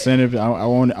pictures and send it. I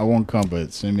won't come,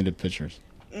 but send me the pictures.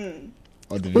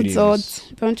 Or the It's videos.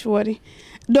 old. Don't you worry.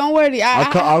 Don't worry.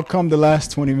 I'll come the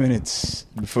last 20 minutes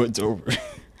before it's over.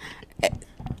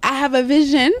 I have a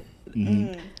vision.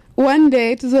 One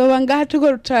day, so when God to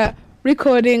go to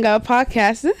recording our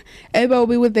podcast, everybody will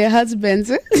be with their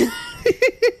husbands.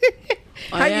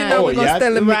 How you know we're gonna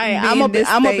still Right. I'm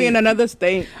gonna be in another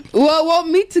state. We'll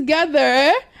meet together.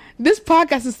 Eh? This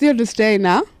podcast is still to stay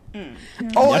now.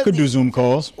 Oh, I could do Zoom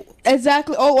calls.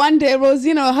 Exactly. Oh, one day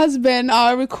Rosine and her husband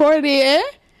are recording, eh?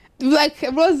 Like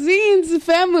Rosine's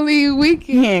family week.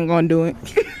 He ain't gonna do it.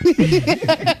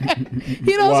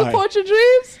 He don't Why? support your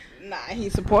dreams? Nah, he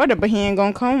supported, but he ain't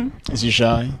gonna come. Is he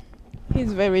shy?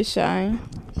 He's very shy.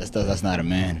 That's not a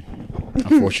man,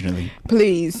 unfortunately.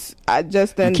 Please, I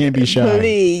just You can't be shy.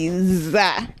 Please,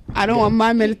 I don't want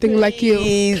my man to think like you.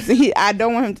 I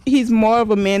don't want him. He's more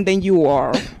of a man than you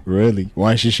are. Really?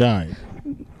 Why is she shy?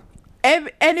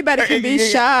 Anybody can be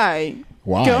shy.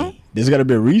 Why? Go. There's got to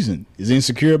be a reason. Is he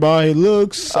insecure about his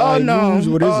looks? Oh no! Moves?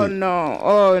 What is oh it? no!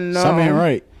 Oh no! Something ain't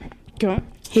right. Go.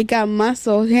 He got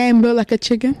muscle. He ain't built like a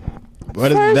chicken.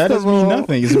 But First that of doesn't mean all-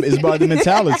 nothing. It's about the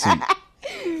mentality.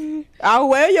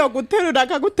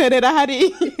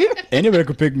 Anybody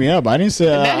could pick me up. I didn't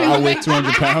say I weigh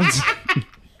 200 pounds.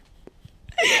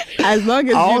 As long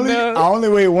as I you only, know. I only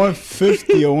weigh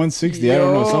 150 or 160. I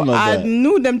don't know, something like I that.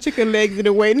 knew them chicken legs in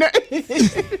the way. Dang.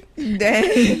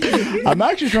 I'm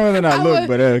actually stronger than I look,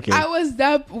 but okay. I was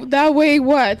that way,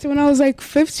 what? When I was like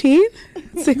 15,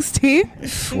 16?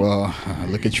 Well,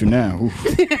 look at you now.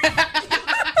 Oof.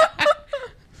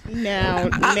 now.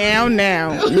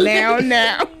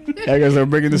 I guess I'm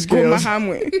breaking the scales.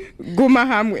 Go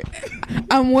Mahamwe.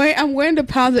 I'm wearing the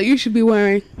pounds that you should be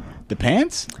wearing. The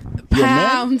pants? You're a man?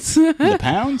 Pounds. The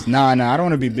pounds? Nah, I don't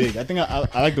want to be big. I think I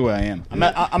like the way I am.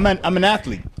 I'm an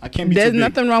athlete. I can't be There's too big.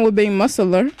 nothing wrong with being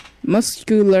muscular.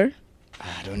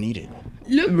 I don't need it.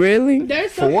 Really?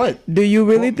 There's For what? Do you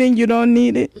really think you don't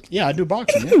need it? Yeah, I do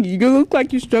boxing. Yeah. You look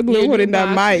like you're struggling You do holding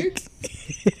that boxing?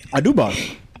 mic. I do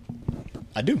boxing.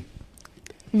 I do.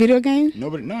 Video game?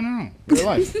 Nobody. No. Real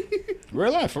life.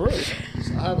 Real life, for real.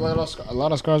 I have a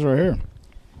lot of scars right here.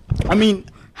 I mean,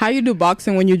 How you do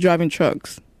boxing when you're driving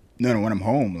trucks? no, when I'm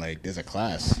home, like there's a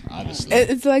class, obviously.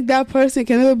 It's like that person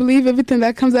can never believe everything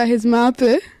that comes out his mouth.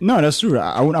 Eh? No, that's true.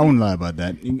 I wouldn't lie about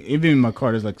that. Even in my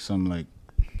car, there's like some like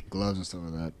gloves and stuff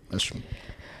like that. That's true.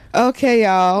 Okay,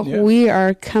 y'all. Yeah. We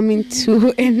are coming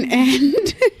to an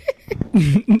end.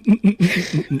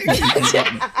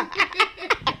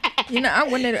 You know, I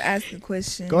wanted to ask a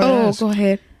question Go ahead. ask. Go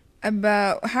ahead.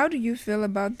 about how do you feel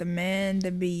about the man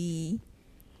to be,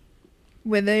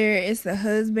 whether it's the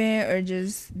husband or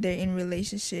just they're in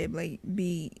relationship, like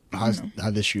be How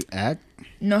they should act?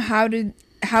 no how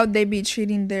they be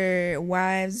treating their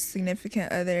wives,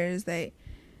 significant others, like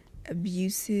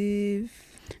abusive,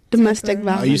 Domestic Are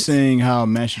violence. Are you saying how a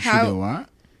man should treat How- their wife?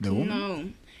 The woman? No.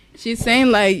 She's saying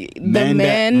like the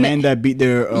men that beat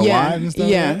their Yeah, wives and stuff.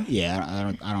 yeah. Like that?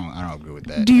 Yeah. I don't agree with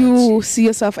that. Do you see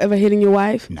yourself ever hitting your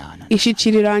wife? No. If she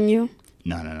cheated on you?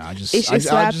 No. I just. If she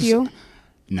slapped you?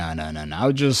 No. I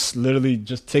would just literally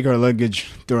just take her luggage,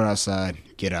 throw it outside,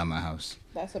 get out of my house.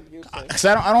 That's abusive. Cause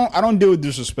I don't deal with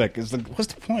disrespect. It's like,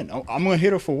 what's the point? I'm gonna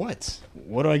hit her for what?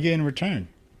 What do I get in return?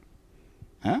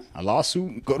 Huh? A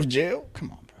lawsuit? Go to jail?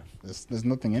 Come on, bro. There's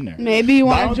nothing in there. Maybe you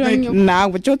But I want to don't join think- your... Nah,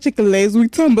 with your chicken legs, we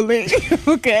tumbling.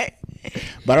 Okay.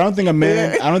 But I don't think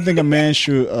a man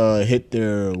should hit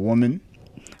their woman.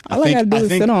 All I gotta do is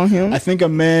sit on him. I think a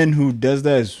man who does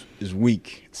that is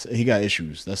weak. He got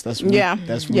issues. That's weak. Yeah.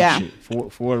 That's weak Yeah. shit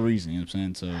for a reason. You know what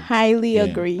I'm saying? So Highly Yeah.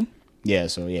 agree. yeah.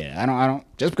 So yeah, I don't.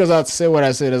 Just because I say what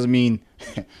I say doesn't mean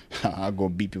I'll go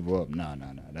beat people up. No.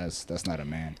 That's not a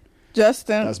man.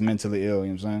 Justin, That's mentally ill. You know what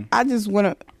I'm saying? I just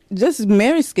wanna just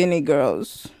marry skinny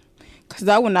girls. Cause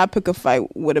I would not pick a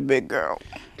fight with a big girl.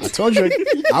 I told you,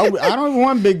 I don't even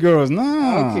want big girls. No,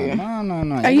 Okay.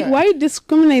 no. Why are you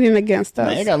discriminating against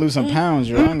us? You gotta lose some pounds,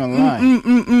 yo. I ain't gonna lie. You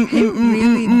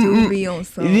really do be on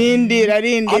some. I didn't do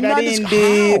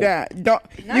that. Don't.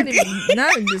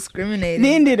 Not discriminating.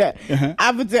 Didn't do that. Uh-huh.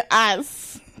 I was the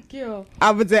ass.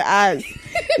 I was the ass.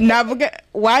 Now forget.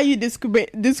 Why are you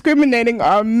discriminating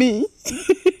on me?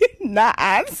 Not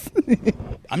us.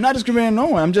 I'm not discriminating no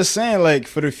one. I'm just saying, like,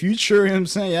 for the future, you know what I'm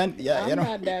saying? Yeah, you I'm know.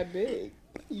 not that big.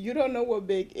 You don't know what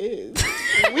big is.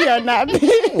 We are not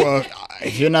big. Well,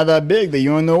 if you're not that big, then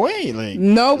you're on the way. Like,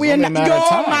 No, it's we are only a not. matter of Yo,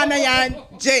 time.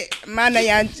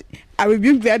 Manayan. I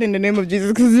rebuke that in the name of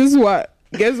Jesus. Because this is what?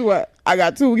 Guess what? I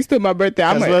got 2 weeks till my birthday.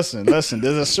 I'm Guys, like, listen.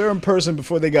 There's a certain person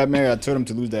before they got married. I told them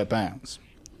to lose their pounds.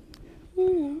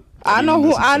 I know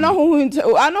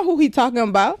who he talking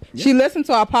about. Yeah. She listened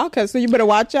to our podcast, so you better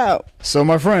watch out. So,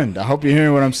 my friend, I hope you're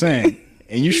hearing what I'm saying,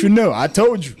 and you should know. I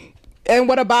told you. And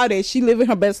what about it? She living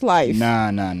her best life.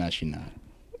 Nah, she not.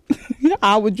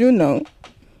 How would you know?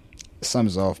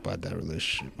 Something's off about that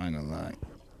relationship. I ain't gonna lie.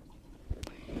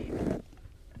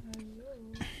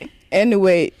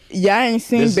 Anyway, y'all ain't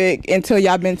seen big until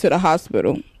y'all been to the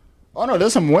hospital. Oh no,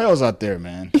 there's some whales out there,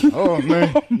 man. Oh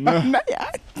man, no. Nah.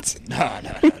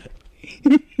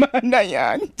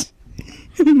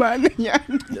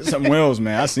 There's some whales,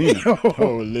 man. I seen it.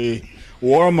 Holy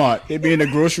Walmart. They be in the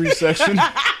grocery section.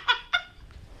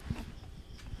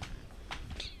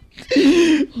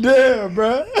 Damn,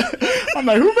 bro. I'm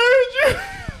like, who married you?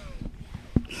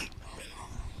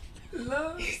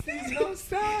 Love sees no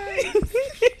size.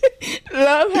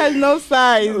 Love has no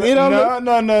size. You don't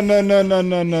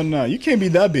No. You can't be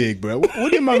that big, bro.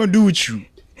 What am I gonna do with you?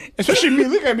 Especially me.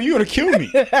 Look at me. You gonna kill me.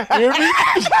 You hear me?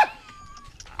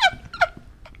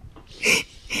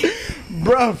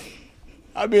 Bruh,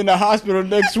 I'll be in the hospital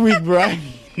next week, bro.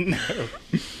 No.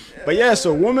 But yeah,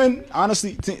 so women,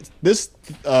 honestly, this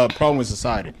problem with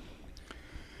society.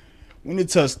 We need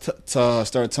to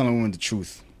start telling women the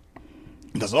truth.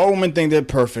 Because all women think they're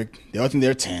perfect. They all think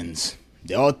they're 10s.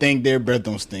 They all think their breath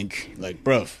don't stink. Like,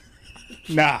 bruv,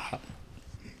 nah.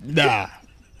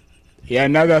 Yeah,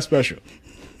 not that special.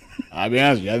 I'll be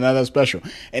honest with you, not that special.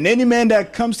 And any man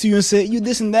that comes to you and say, you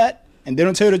this and that, and they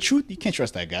don't tell you the truth, you can't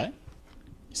trust that guy.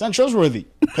 He's not trustworthy.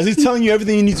 Because he's telling you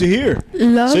everything you need to hear.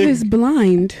 Love is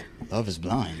blind. Love is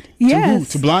blind. Yes. To who?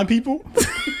 To blind people?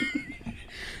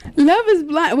 Love is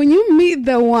blind. When you meet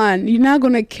the one, you're not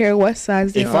going to care what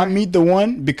size they If are. I meet the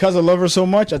one, because I love her so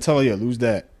much, I tell her, yeah, lose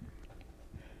that.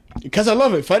 Because I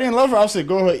love it. If I didn't love her, I'll say,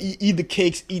 go ahead, eat the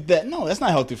cakes, eat that. No, that's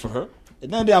not healthy for her. At the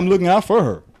end of the day, I'm looking out for her. You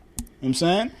know what I'm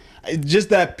saying? It's just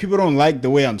that people don't like the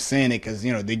way I'm saying it because,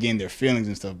 you know, they gain their feelings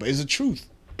and stuff. But it's the truth.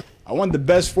 I want the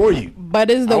best for you.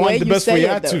 But it's the way you say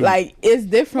it, though. Like, it's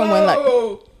different when, like...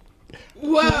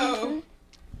 Whoa.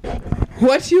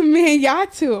 What you mean, y'all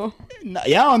two?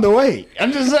 Y'all on the way.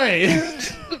 I'm just saying.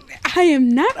 I am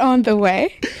not on the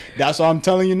way. That's what I'm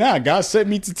telling you now. God sent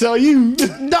me to tell you.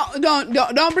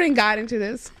 Don't bring God into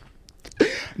this.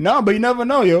 No, but you never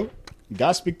know, yo.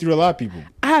 God speak through a lot of people.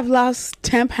 I have lost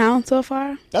 10 pounds so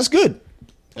far. That's good.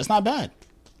 That's not bad.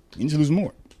 You need to lose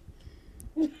more.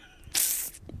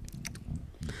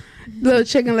 Little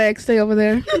chicken legs, stay over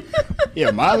there.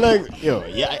 Yeah, my leg. Yo,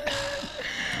 yeah.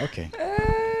 Okay.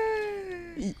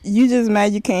 You just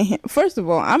mad you can't... First of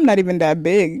all, I'm not even that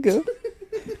big.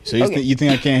 So you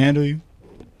think I can't handle you?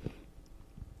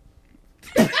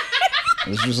 That's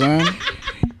what you're saying?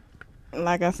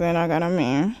 Like I said, I got a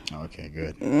man. Okay,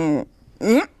 good.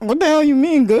 What the hell you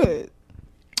mean good?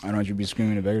 I don't want you to be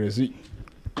screaming in the back of the seat.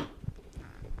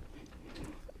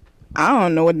 I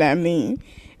don't know what that means.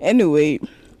 Anyway,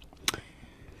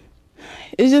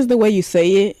 it's just the way you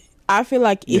say it. I feel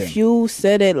like if you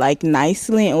said it like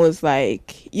nicely and was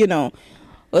like, you know,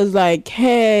 was like,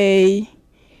 hey,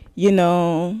 you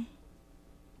know,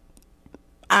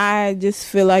 I just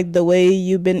feel like the way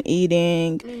you've been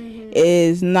eating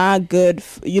is not good,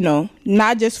 you know,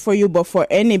 not just for you, but for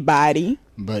anybody.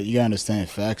 But you gotta understand,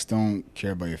 facts don't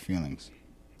care about your feelings.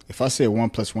 If I say 1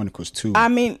 + 1 = 2, I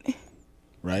mean,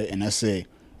 right, and I say,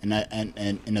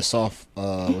 and in a soft,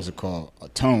 what's it called, a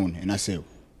tone, and I say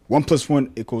 1 +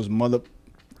 1 = mother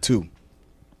 2,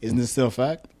 isn't this still a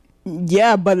fact?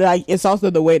 Yeah, but like it's also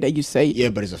the way that you say it. Yeah,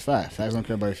 but it's a fact. Facts don't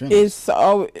care about your feelings.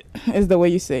 It's the way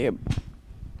you say it.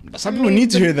 Some people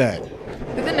need to hear that.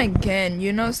 But then again,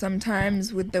 you know,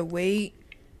 sometimes with the weight,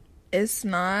 it's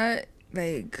not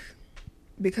like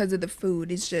because of the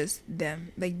food. It's just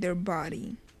them, like their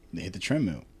body. They hit the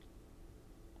treadmill.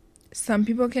 Some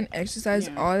people can exercise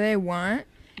all they want,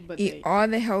 eat all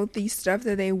the healthy stuff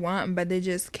that they want, but they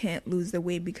just can't lose the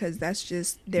weight because that's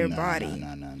just their body.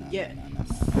 No.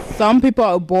 Some people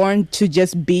are born to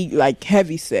just be like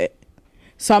heavy set.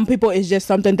 Some people it's just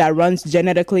something that runs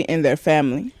genetically in their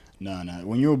family. No.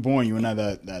 When you were born, you were not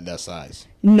that size.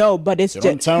 No, but it's So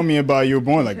don't tell me about you were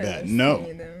born like that. No.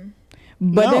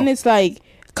 But then it's like,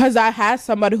 because I had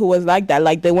somebody who was like that.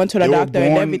 Like, they went to the doctor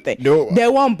and everything. They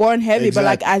weren't born heavy, but,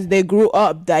 like, as they grew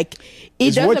up, like,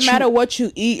 it doesn't matter what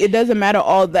you eat. It doesn't matter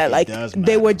all that. Like,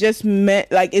 they were just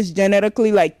meant, like, it's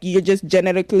genetically, like, you're just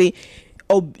genetically,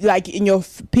 like, in your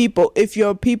people. If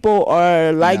your people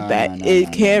are like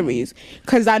it carries.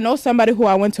 Because I know somebody who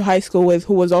I went to high school with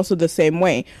who was also the same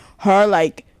way.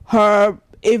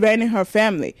 It ran in her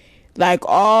family. Like,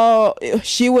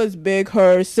 she was big,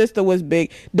 her sister was big.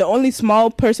 The only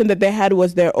small person that they had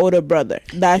was their older brother.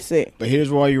 That's it. But here's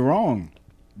why you're wrong.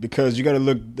 Because you got to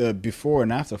look the before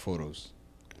and after photos.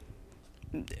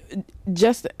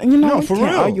 Just, you know, no, for real.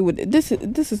 Argue with it. This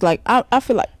is like, I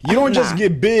feel like you don't just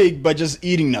get big by just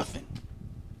eating nothing.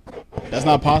 That's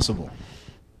not possible.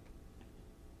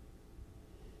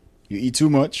 You eat too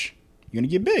much, you're gonna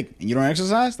get big, and you don't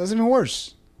exercise. That's even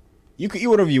worse. You can eat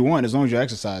whatever you want as long as you're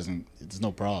exercising. It's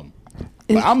no problem.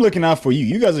 But I'm looking out for you.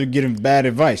 You guys are getting bad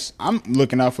advice. I'm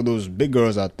looking out for those big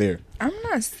girls out there. I'm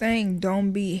not saying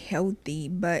don't be healthy,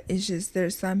 but it's just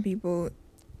there's some people.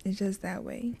 It's just that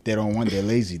way. They're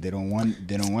lazy. They don't want to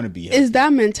be healthy. It's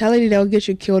that mentality that'll get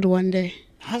you killed one day.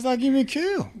 How's that giving me a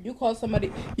kill? You call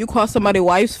somebody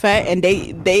wife's fat and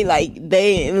they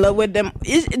in love with them.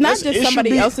 It's not just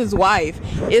somebody else's wife.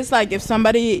 It's like if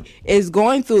somebody is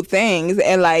going through things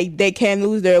and like they can't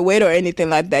lose their weight or anything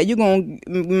like that, you're gonna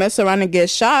mess around and get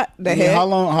shot. How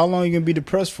long are you gonna be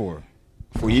depressed for?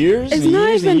 For years? It's not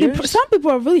even some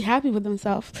people are really happy with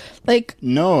themselves. Like,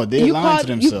 no, they're lying to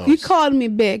themselves. You called me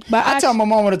big, but I tell my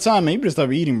mom all the time, man, you better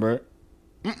stop eating, bro.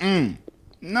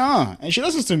 Nah, and she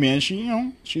listens to me, and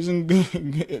she's in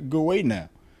good weight now.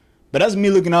 But that's me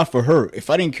looking out for her.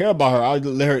 If I didn't care about her, I'd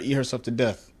let her eat herself to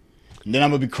death. And then I'm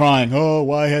gonna be crying, oh,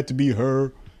 why it had to be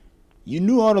her? You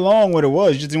knew all along what it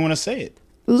was, you just didn't want to say it.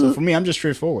 So for me, I'm just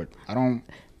straightforward. I don't.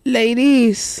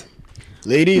 Ladies,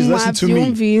 listen to me.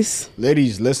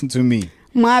 Ladies, listen to me.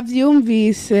 A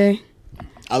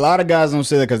lot of guys don't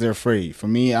say that because they're afraid. For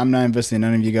me, I'm not investing in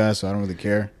none of you guys, so I don't really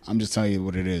care. I'm just telling you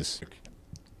what it is.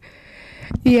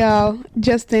 Yo,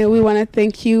 Justin, we want to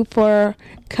thank you for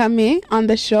coming on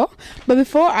the show. But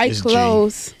before I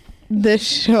close the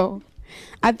show,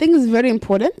 I think it's very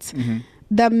important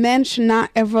that men should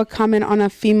not ever comment on a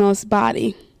female's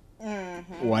body.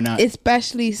 Why not?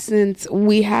 Especially since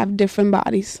we have different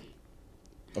bodies.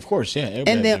 Of course, yeah.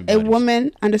 And a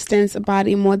woman understands a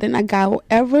body more than a guy will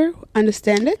ever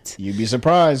understand it. You'd be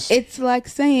surprised. It's like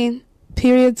saying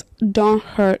periods don't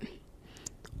hurt.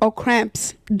 Or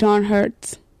cramps don't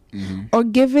hurt. Or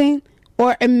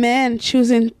a man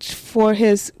choosing for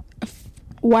his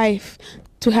wife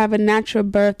to have a natural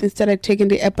birth instead of taking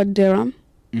the epidural.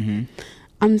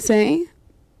 I'm saying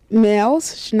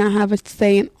males should not have a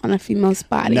say on a female's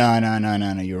body. No,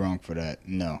 you're wrong for that.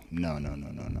 No.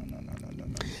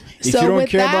 If you don't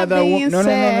care about that one,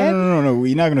 no.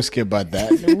 We're not gonna skip about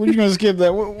that. We're just gonna skip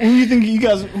that. Who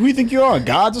do you think you are?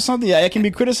 Gods or something? Yeah, I can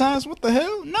be criticized. What the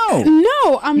hell?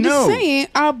 No, I'm just saying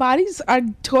our bodies are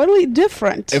totally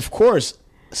different. Of course.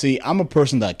 See, I'm a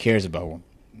person that cares about women.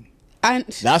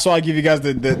 That's why I give you guys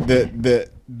the.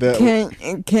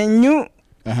 Can you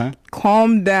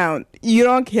calm down? You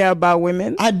don't care about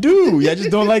women. I do. I just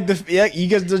don't like you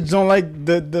guys just don't like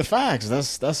the facts.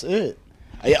 That's it.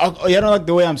 Y'all don't like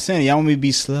the way I'm saying it. Y'all want me to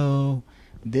be slow,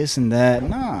 this and that.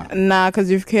 Nah, because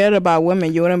if you cared about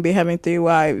women, you wouldn't be having 3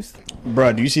 wives.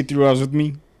 Bro, do you see 3 wives with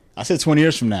me? I said 20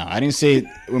 years from now. I didn't say it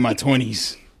with my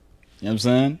 20s. You know what I'm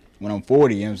saying? When I'm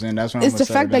 40, you know what I'm saying? That's when it's the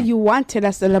fact that you want it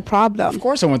that's the problem. Of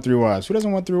course I want 3 wives. Who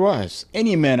doesn't want 3 wives?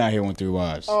 Any man out here want 3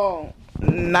 wives. Oh,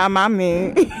 not my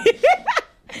man.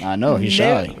 I know, he's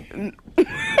shy.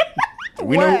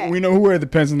 We know who wear the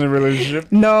pants in the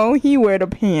relationship. No, he wear the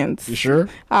pants. You sure?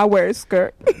 I wear a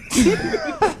skirt.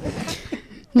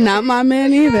 Not my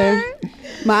man either.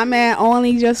 My man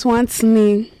only just wants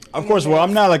me. Of course, well,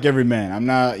 I'm not like every man. I'm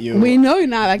not you. We know you're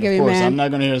not like every man. Of course, I'm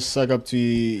not gonna suck up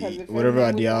to whatever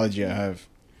ideology I have.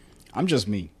 I'm just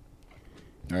me.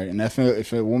 All right, and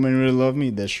if a woman really love me,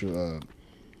 they should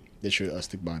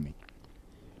stick by me.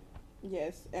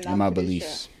 Yes, and my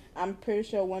beliefs. Sure. I'm pretty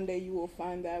sure one day you will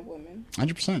find that woman.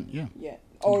 100%. Yeah. Yeah.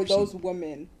 Or 100%. those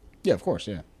women. Yeah, of course.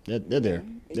 Yeah, they're there.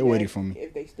 They're waiting for me.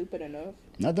 If they stupid enough.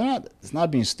 No, they're not. It's not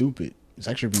being stupid. It's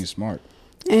actually being smart.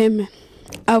 Amen.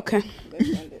 Okay. Let's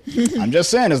end it. I'm just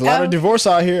saying, there's a lot of divorce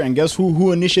out here, and guess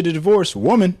who initiated divorce?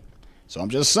 Woman. So I'm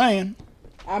just saying.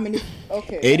 I mean,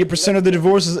 okay. 80% of the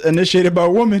divorce is initiated by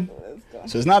women. Let's go.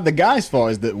 So it's not the guy's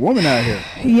fault. It's the woman out here.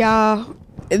 Y'all,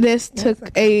 this took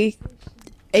a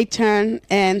turn,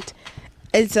 and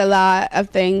it's a lot of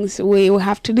things we will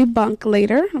have to debunk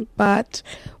later, but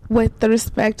with the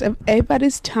respect of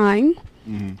everybody's time,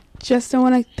 just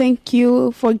want to thank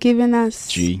you for giving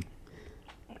us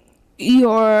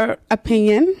your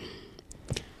opinion.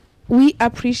 We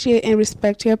appreciate and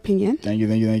respect your opinion. Thank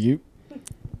you.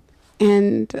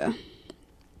 And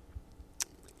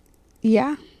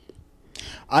yeah.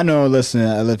 I know, listen,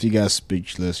 I left you guys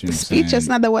speechless. You know what I'm saying? Speech is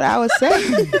not the word I was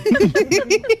saying.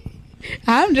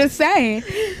 I'm just saying.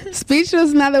 Speech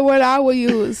is not the word I will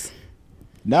use.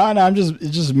 No, it's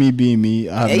just me being me.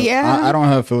 I don't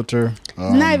have a filter.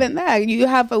 Not even that. You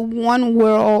have a one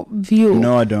world view.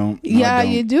 No, I don't.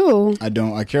 You do. I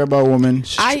don't. I care about women.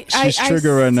 She's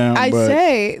triggered right now. I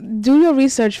say, do your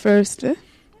research first.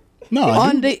 No,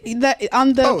 on the.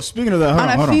 Oh, speaking of that, hold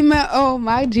on. Female. Oh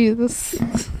my Jesus.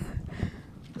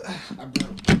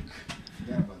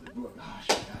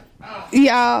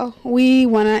 Y'all, we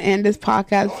want to end this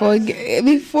podcast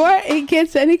before it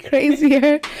gets any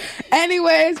crazier.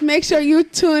 Anyways, make sure you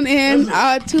tune in 2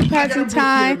 Packs of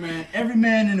Time. Every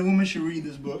man and a woman should read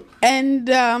this book. And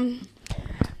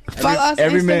follow us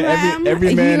on Instagram.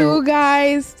 Every man. You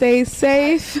guys stay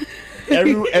safe.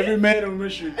 Every man and woman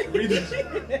should read this.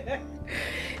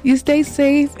 You stay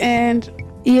safe, and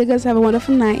you guys have a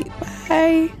wonderful night.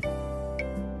 Bye.